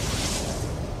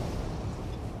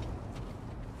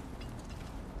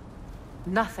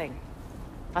 Nothing.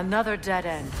 Another dead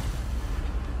end.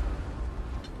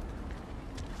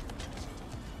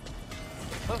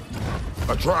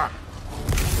 A trap!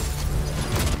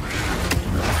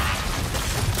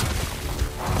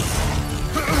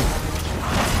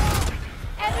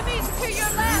 Enemies to your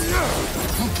left!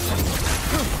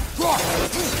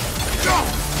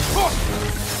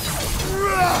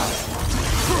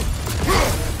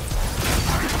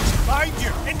 Find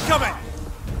you! Incoming!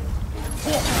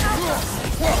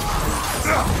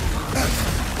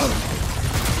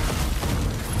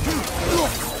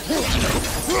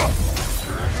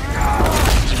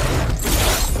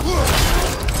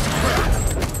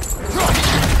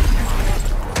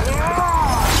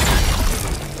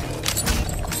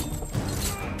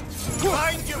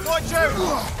 Find you! Watch out!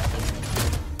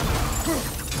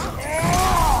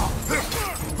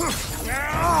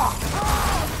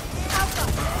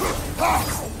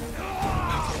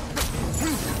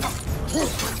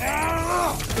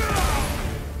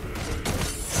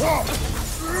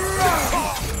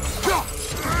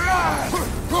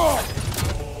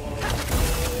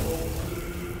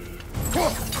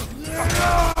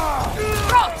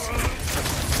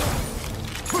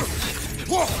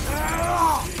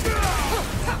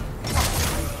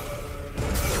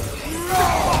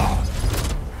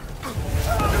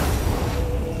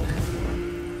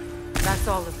 That's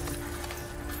all of them.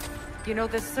 You know,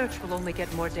 this search will only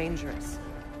get more dangerous.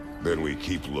 Then we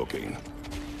keep looking.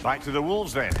 Back to the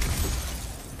wolves then.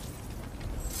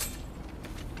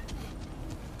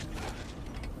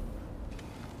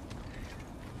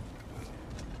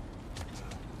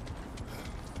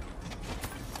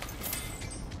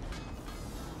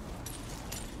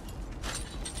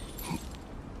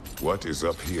 What is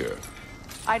up here?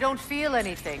 I don't feel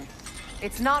anything.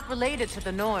 It's not related to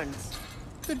the Norns.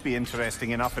 Could be interesting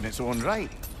enough in its own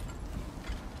right.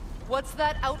 What's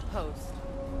that outpost?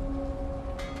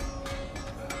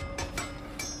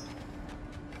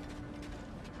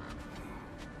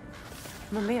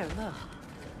 Mimir, look.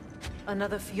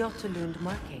 Another Fjotalund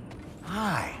marking.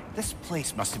 Aye, this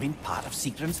place must have been part of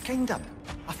Sigrun's kingdom.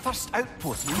 A first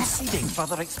outpost preceding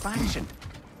further expansion.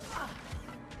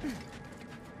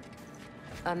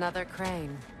 Another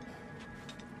crane.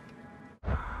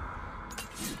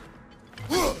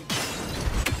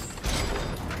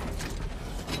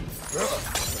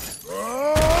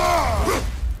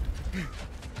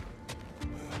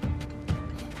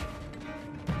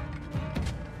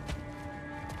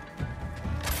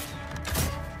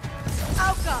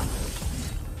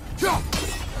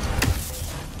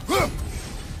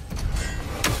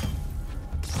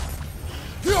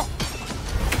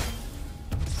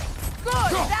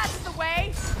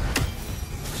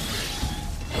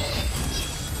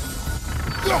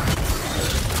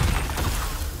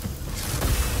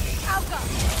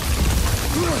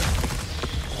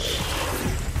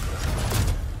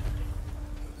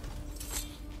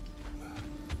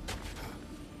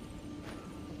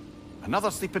 Another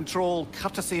sleeping troll,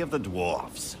 courtesy of the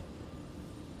dwarves.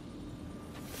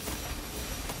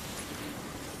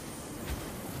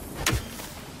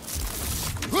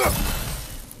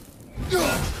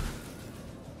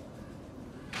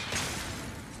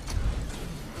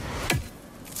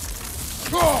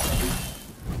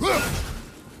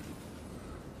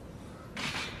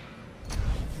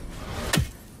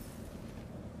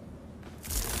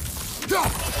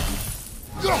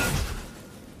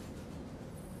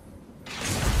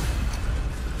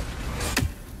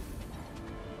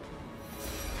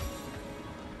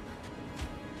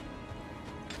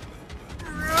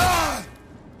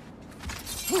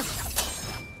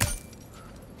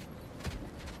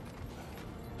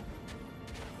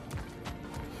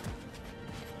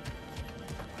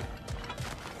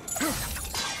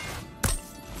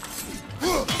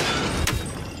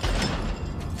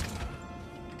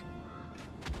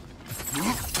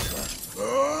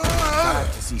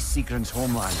 Sigrun's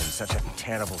homeland in such a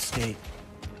terrible state.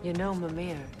 You know,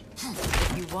 Mimir,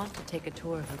 if you want to take a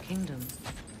tour of her kingdom,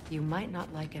 you might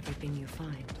not like everything you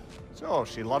find. So,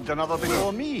 she loved another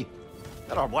before me.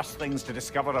 There are worse things to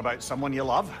discover about someone you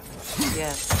love.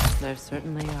 Yes, there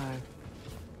certainly are.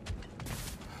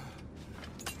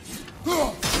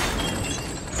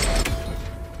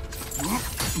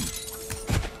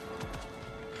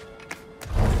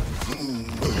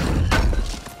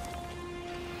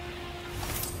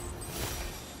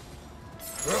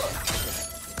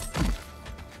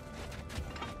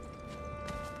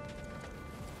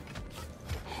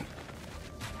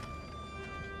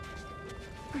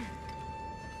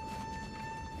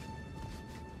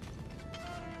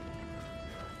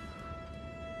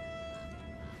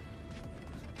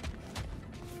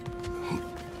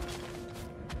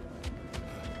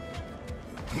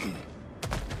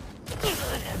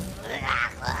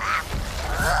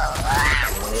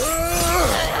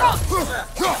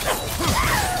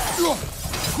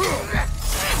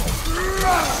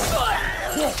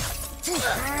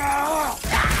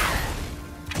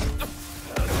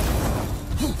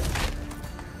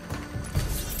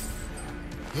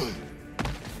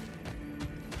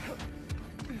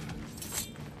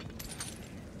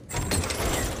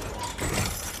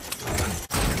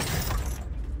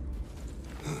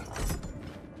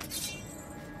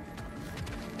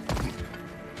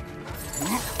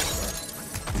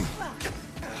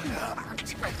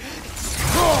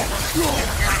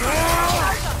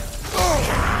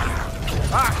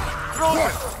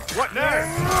 What now?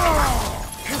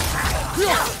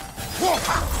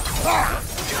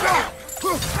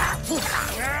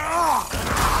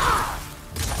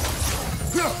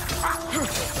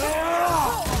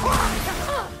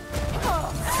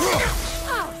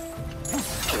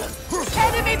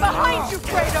 Enemy behind you,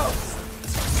 Kratos!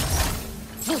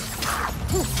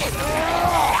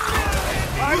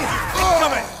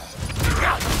 Coming!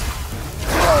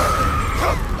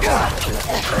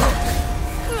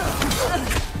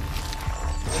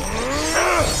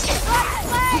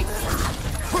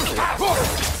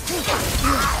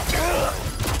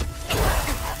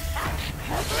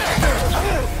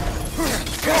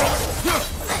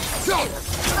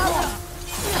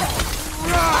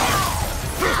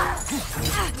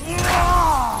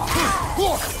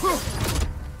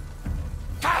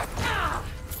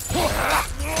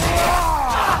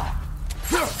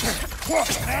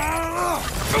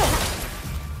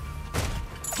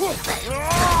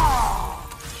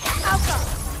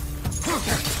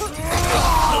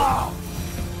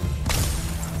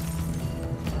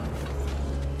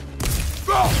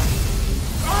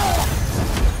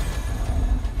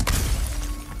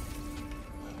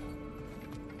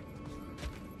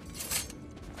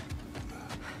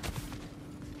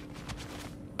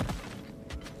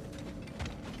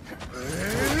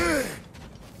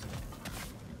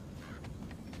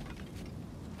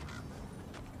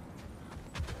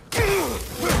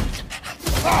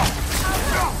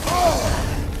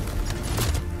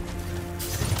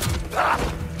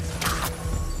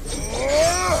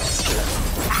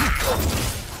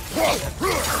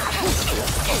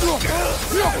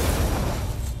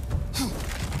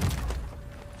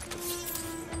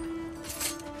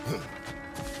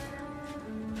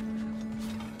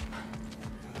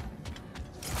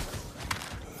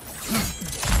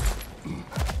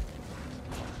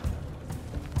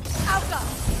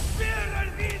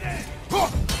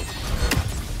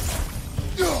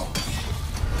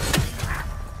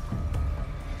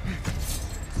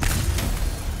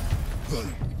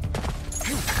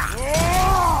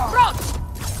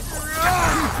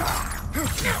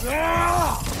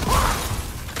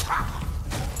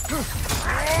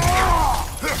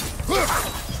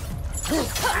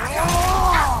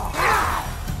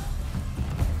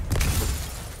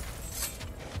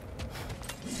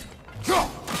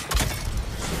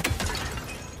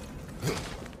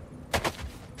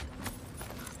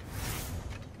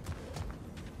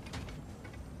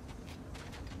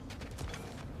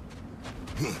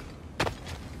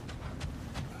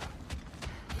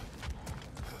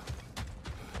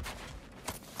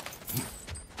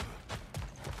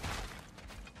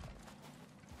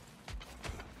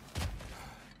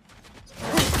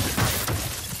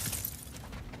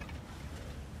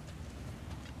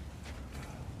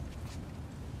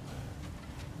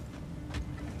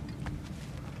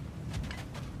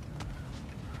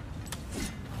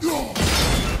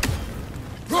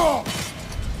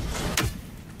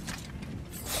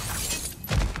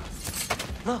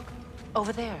 Look,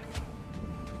 over there.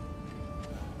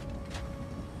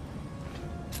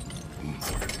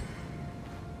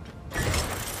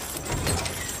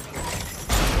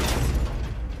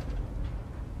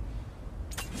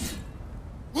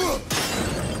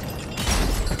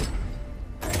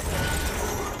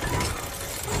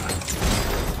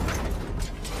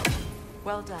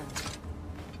 Well done.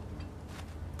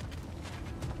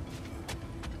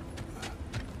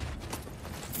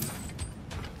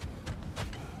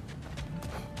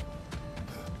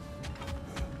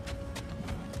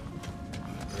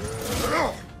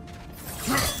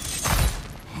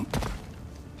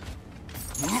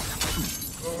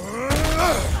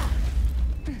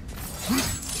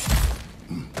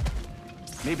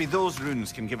 Maybe those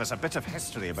runes can give us a bit of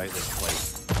history about this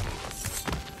place.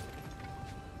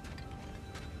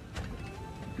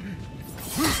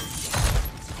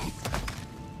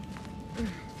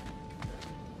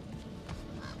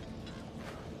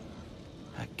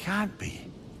 That can't be.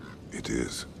 It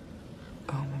is.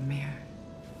 Oh, Mimir.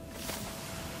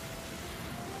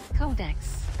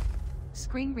 Codex.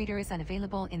 Screen reader is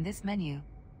unavailable in this menu.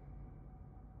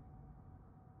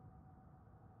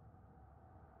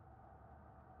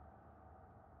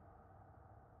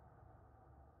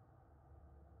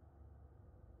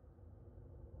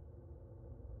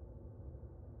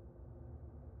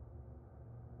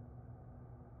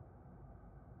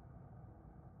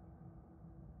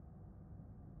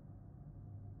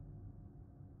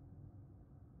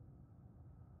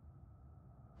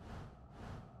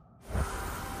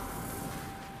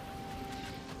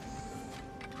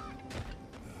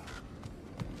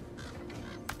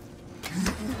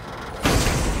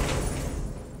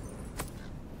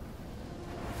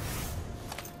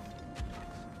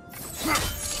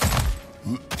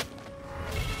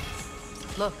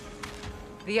 Look,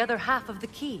 the other half of the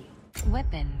key.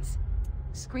 Weapons.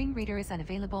 Screen reader is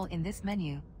unavailable in this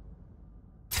menu.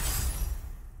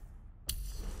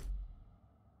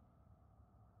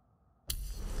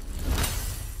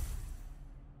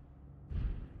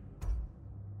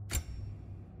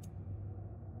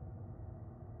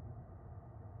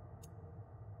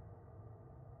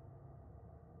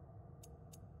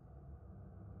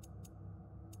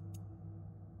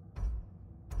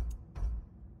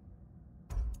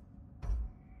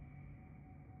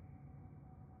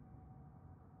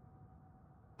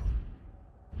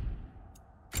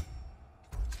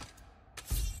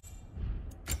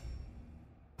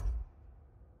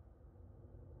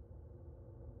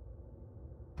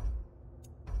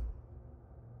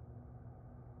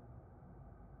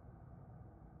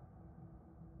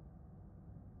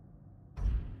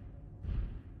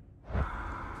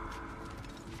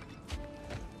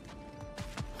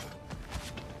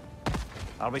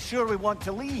 Are we sure we want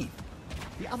to leave?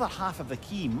 The other half of the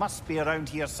key must be around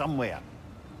here somewhere.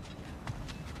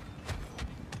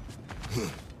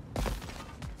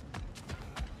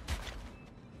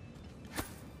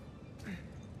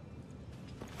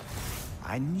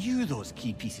 I knew those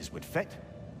key pieces would fit.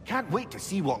 Can't wait to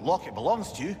see what lock it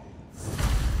belongs to.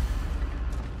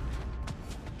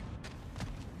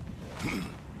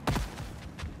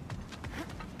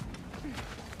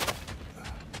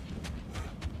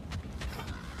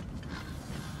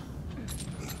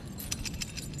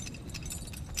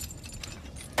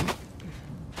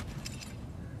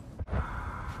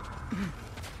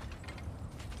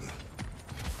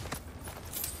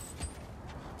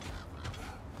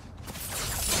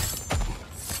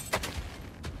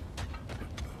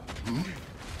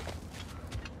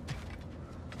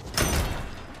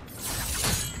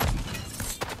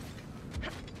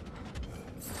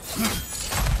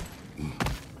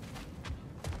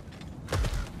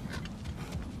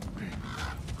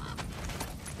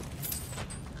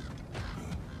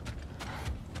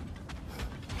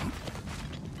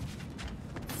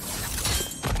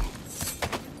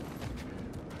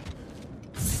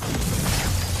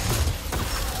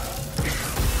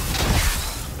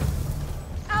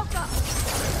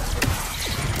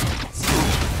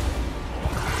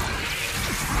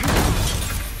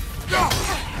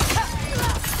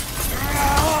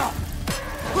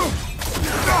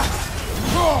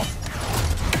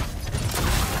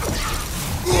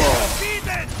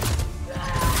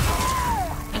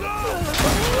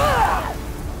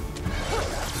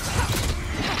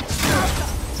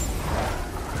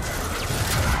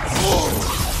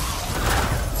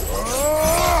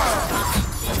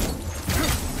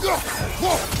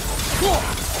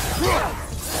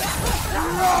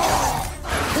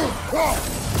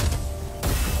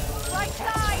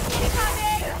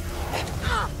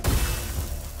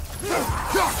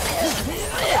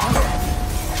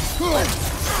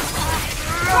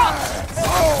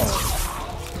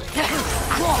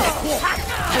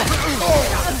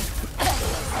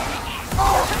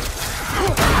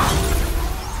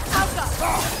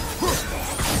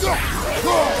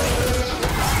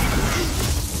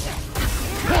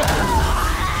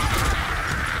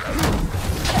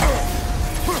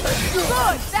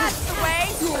 Good, that's the way!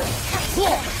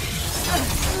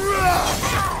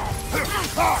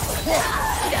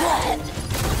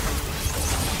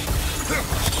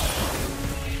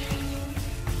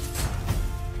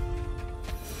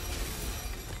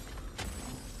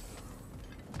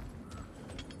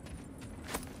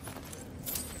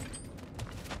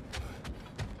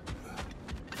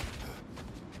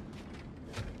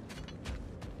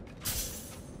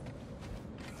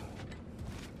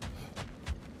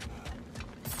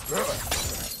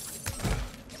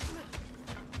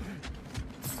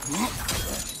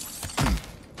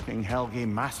 King Helge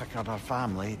massacred her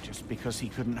family just because he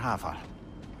couldn't have her.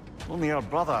 Only her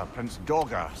brother, Prince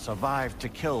Dogger, survived to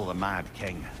kill the Mad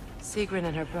King. Sigrun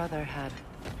and her brother had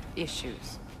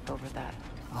issues over that.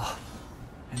 Oh,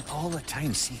 and all the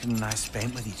time Sigrun and I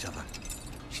spent with each other.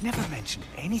 She never mentioned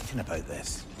anything about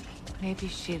this. Maybe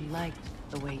she liked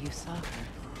the way you saw her.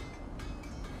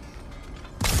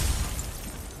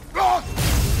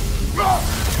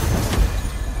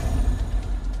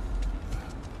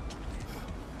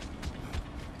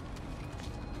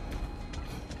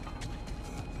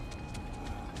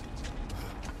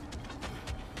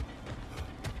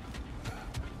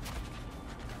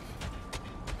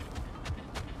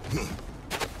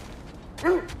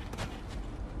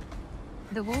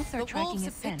 The wolves are tracking wolves a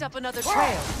have scent. picked up another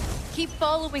trail. Keep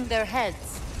following their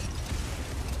heads.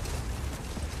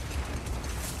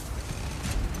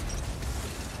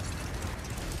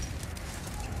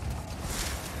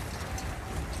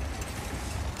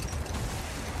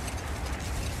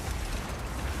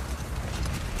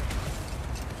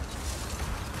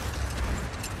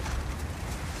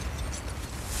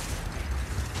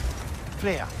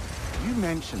 Freya, you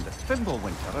mentioned that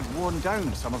Fimbulwinter had worn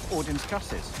down some of Odin's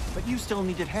curses, but you still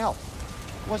needed help.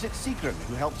 Was it Sigrun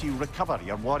who helped you recover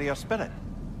your warrior spirit?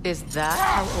 Is that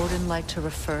how Odin liked to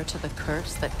refer to the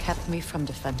curse that kept me from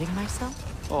defending myself?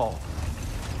 Oh,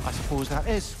 I suppose that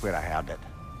is where I heard it.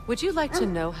 Would you like to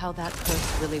know how that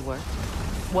curse really worked?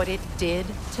 What it did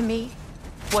to me?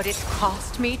 What it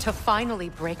cost me to finally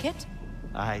break it?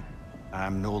 I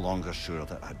am no longer sure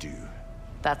that I do.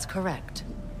 That's correct.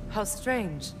 How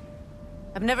strange.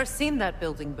 I've never seen that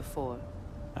building before.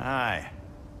 Aye,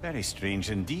 very strange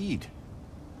indeed.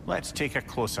 Let's take a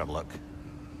closer look.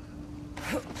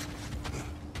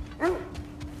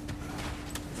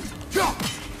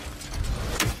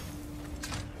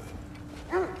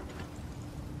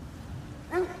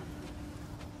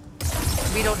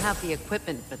 We don't have the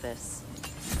equipment for this.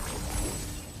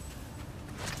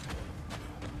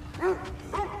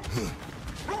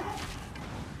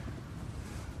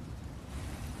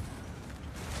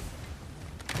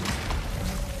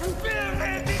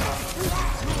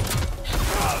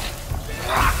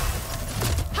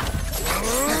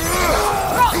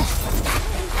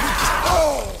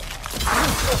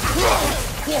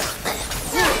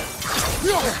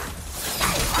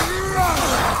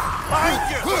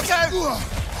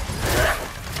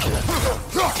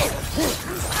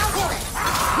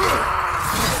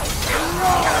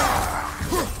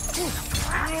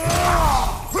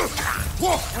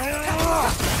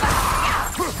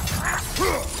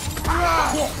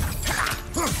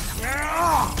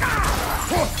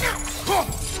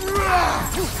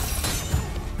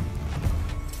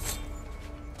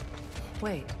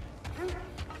 Wait.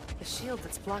 The shield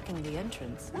that's blocking the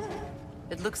entrance.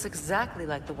 It looks exactly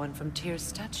like the one from Tyr's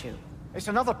statue. It's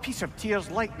another piece of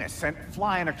Tyr's likeness sent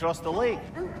flying across the lake.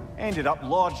 Ended up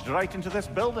lodged right into this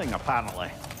building, apparently.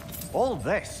 All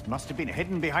this must have been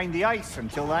hidden behind the ice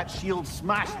until that shield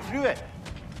smashed through it.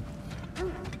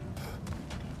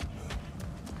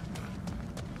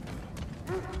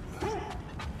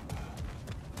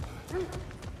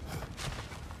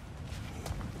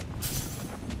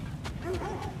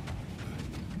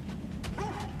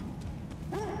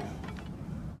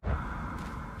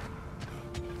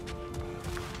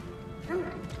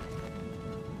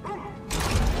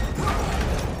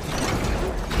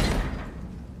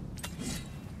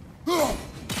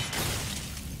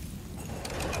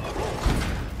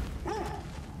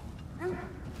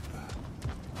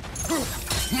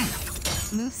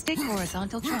 Move stick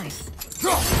horizontal twice.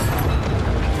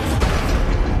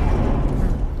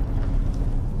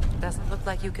 Doesn't look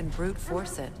like you can brute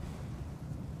force it.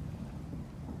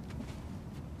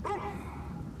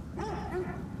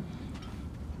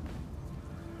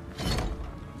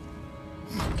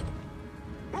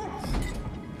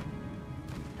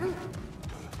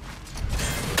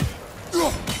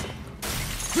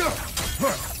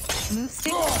 Move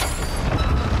stick.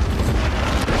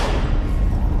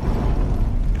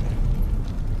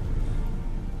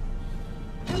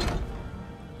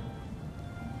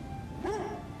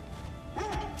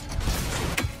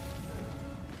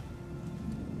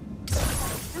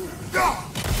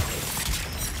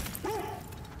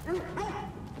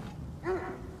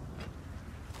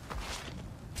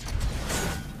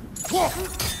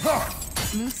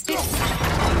 Move stick.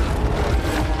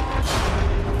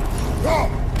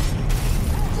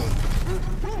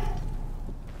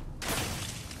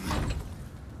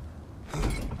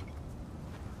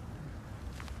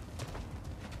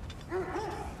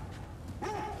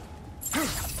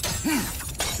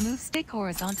 Move stick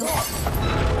horizontal.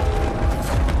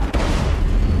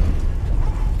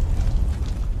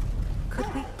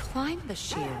 Could we climb the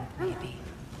shield, maybe?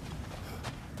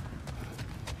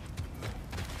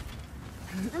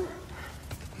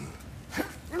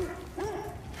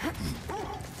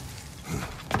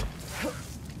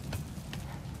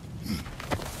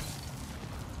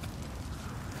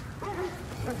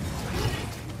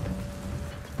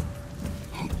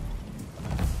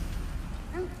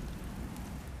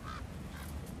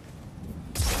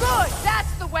 Good,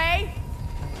 that's the way!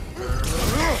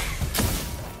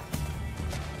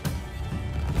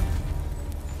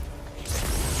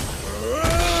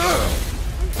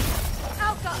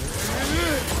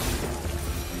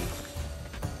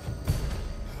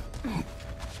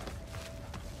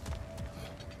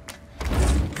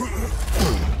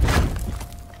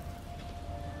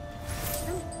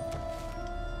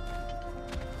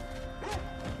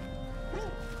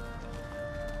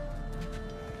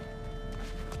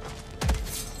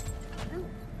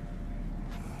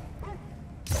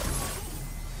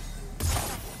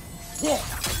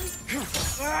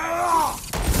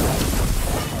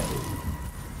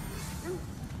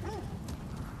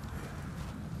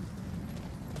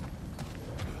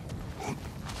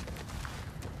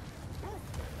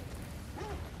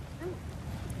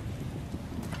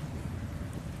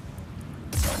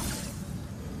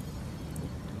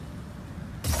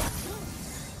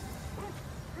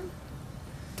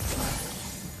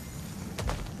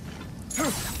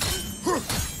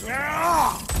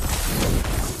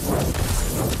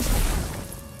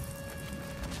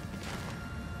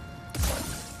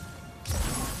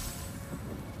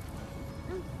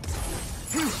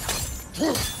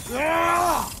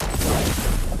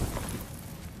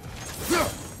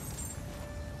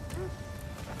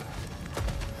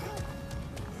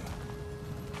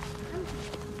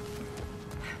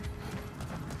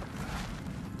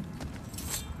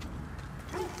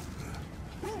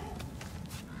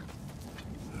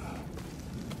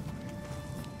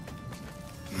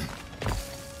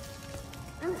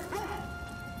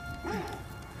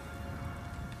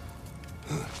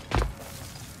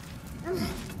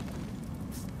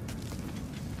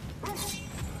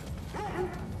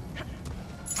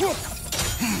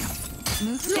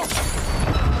 Move stick.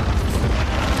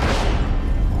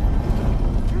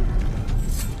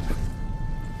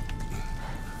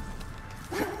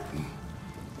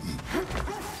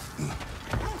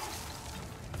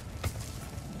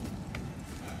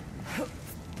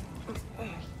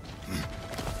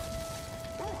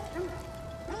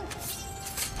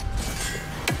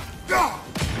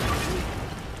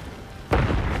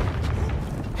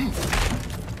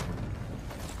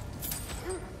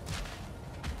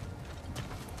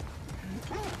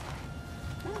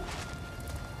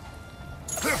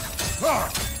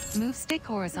 Move stick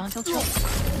horizontal choke.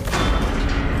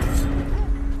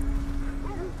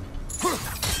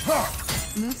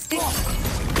 Move stick.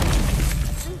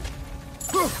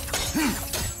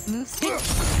 Move stick.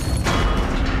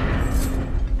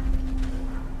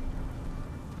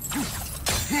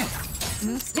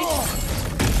 Move stick.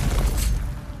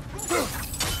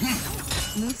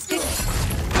 Move stick.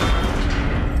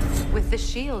 With the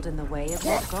shield in the way, it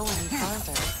won't go any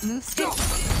farther. Move stick.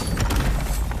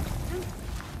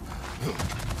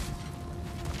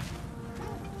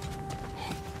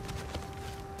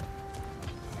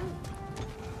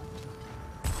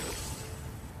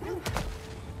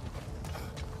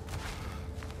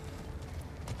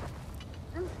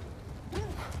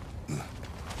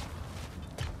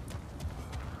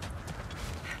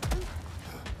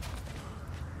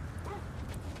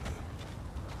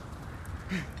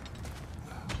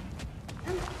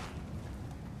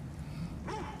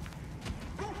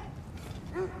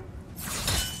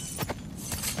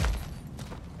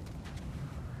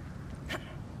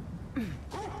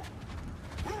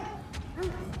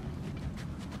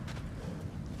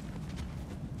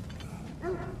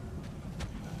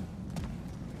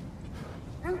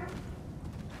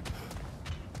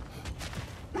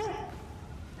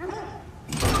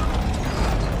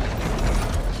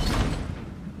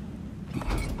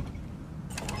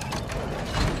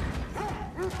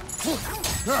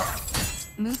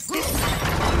 Move stick.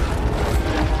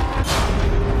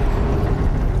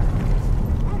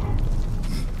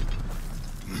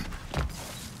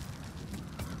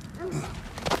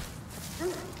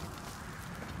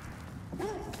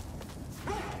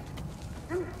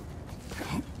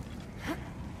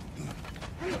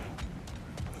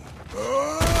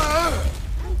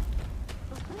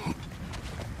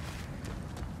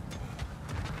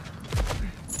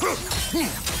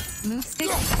 Move stick.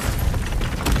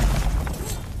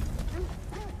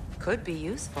 Could be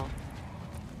useful.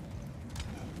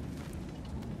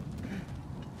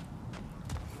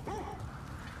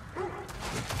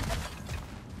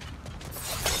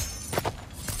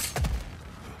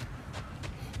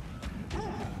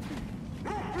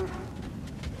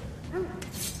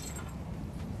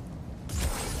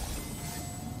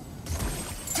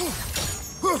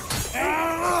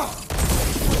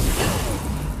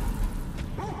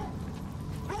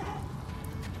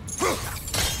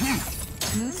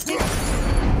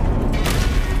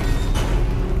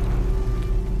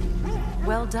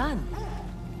 Well done.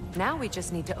 Now we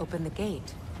just need to open the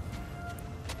gate.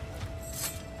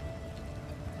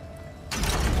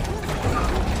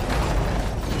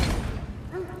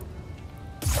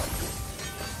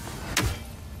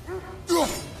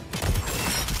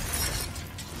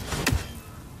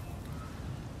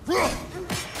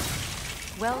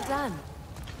 Well done.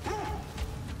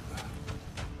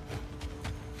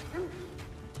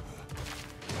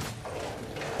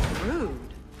 Rude.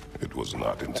 It was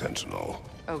not intentional.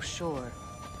 Oh, sure.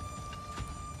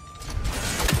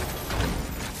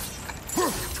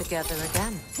 Together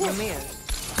again. Ymir,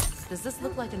 does this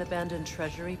look like an abandoned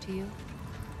treasury to you?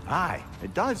 Aye,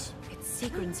 it does. It's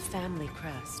Sigrun's family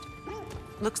crest.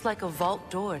 Looks like a vault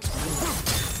door to me.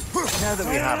 Now that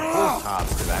we have both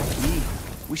halves to that key,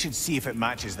 we should see if it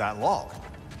matches that lock.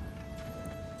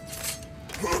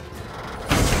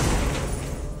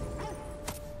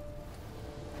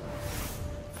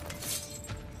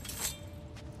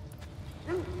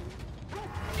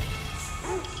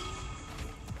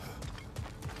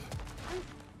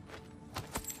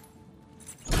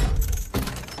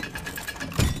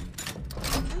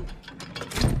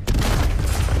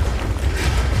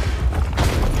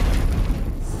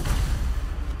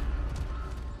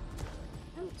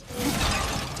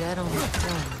 Dead on the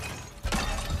ground.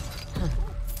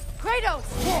 Kratos!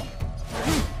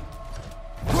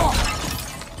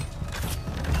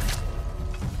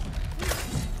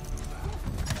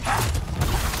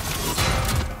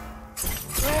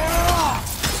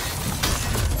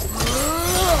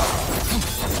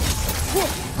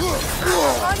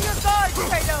 On your guard,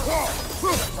 Kratos!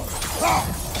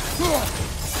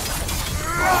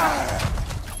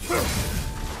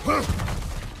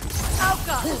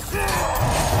 That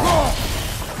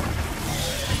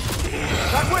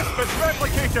wisp is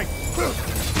replicating!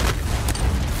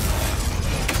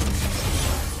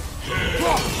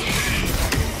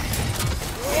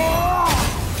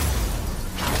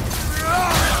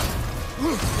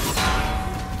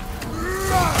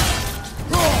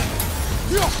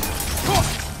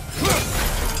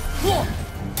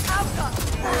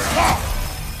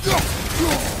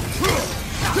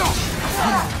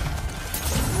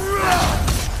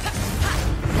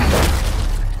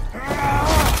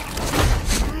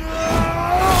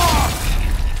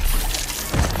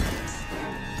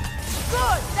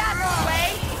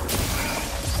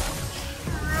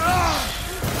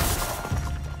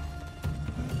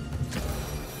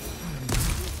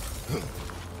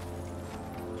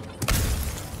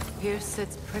 Here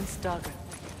sits Prince Dagger.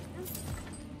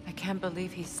 I can't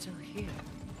believe he's still here.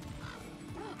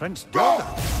 Prince Dagger?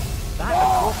 That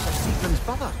the corpse of Sigrun's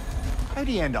brother? How'd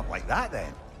he end up like that,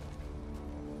 then?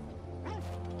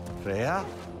 Freya?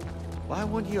 Why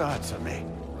won't you answer me?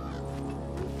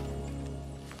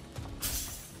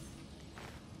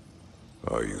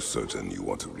 Are you certain you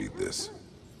want to read this?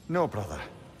 No, brother.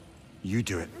 You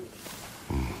do it.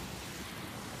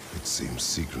 It seems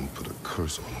Sigrun put a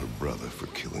curse on her brother for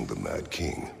killing the Mad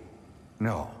King.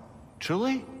 No.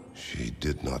 Truly? She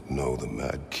did not know the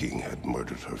Mad King had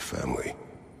murdered her family.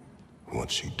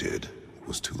 Once she did, it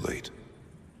was too late.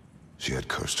 She had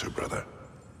cursed her brother.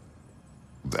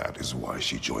 That is why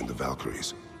she joined the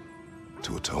Valkyries.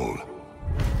 To atone.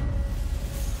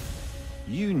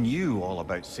 You knew all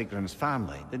about Sigrun's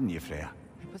family, didn't you, Freya?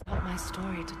 It was not my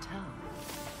story to tell.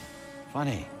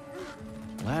 Funny.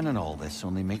 Learning all this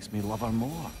only makes me love her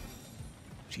more.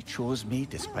 She chose me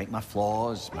despite my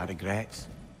flaws, my regrets.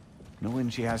 Knowing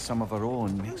she has some of her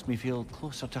own makes me feel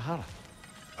closer to her.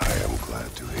 I am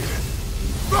glad to hear it.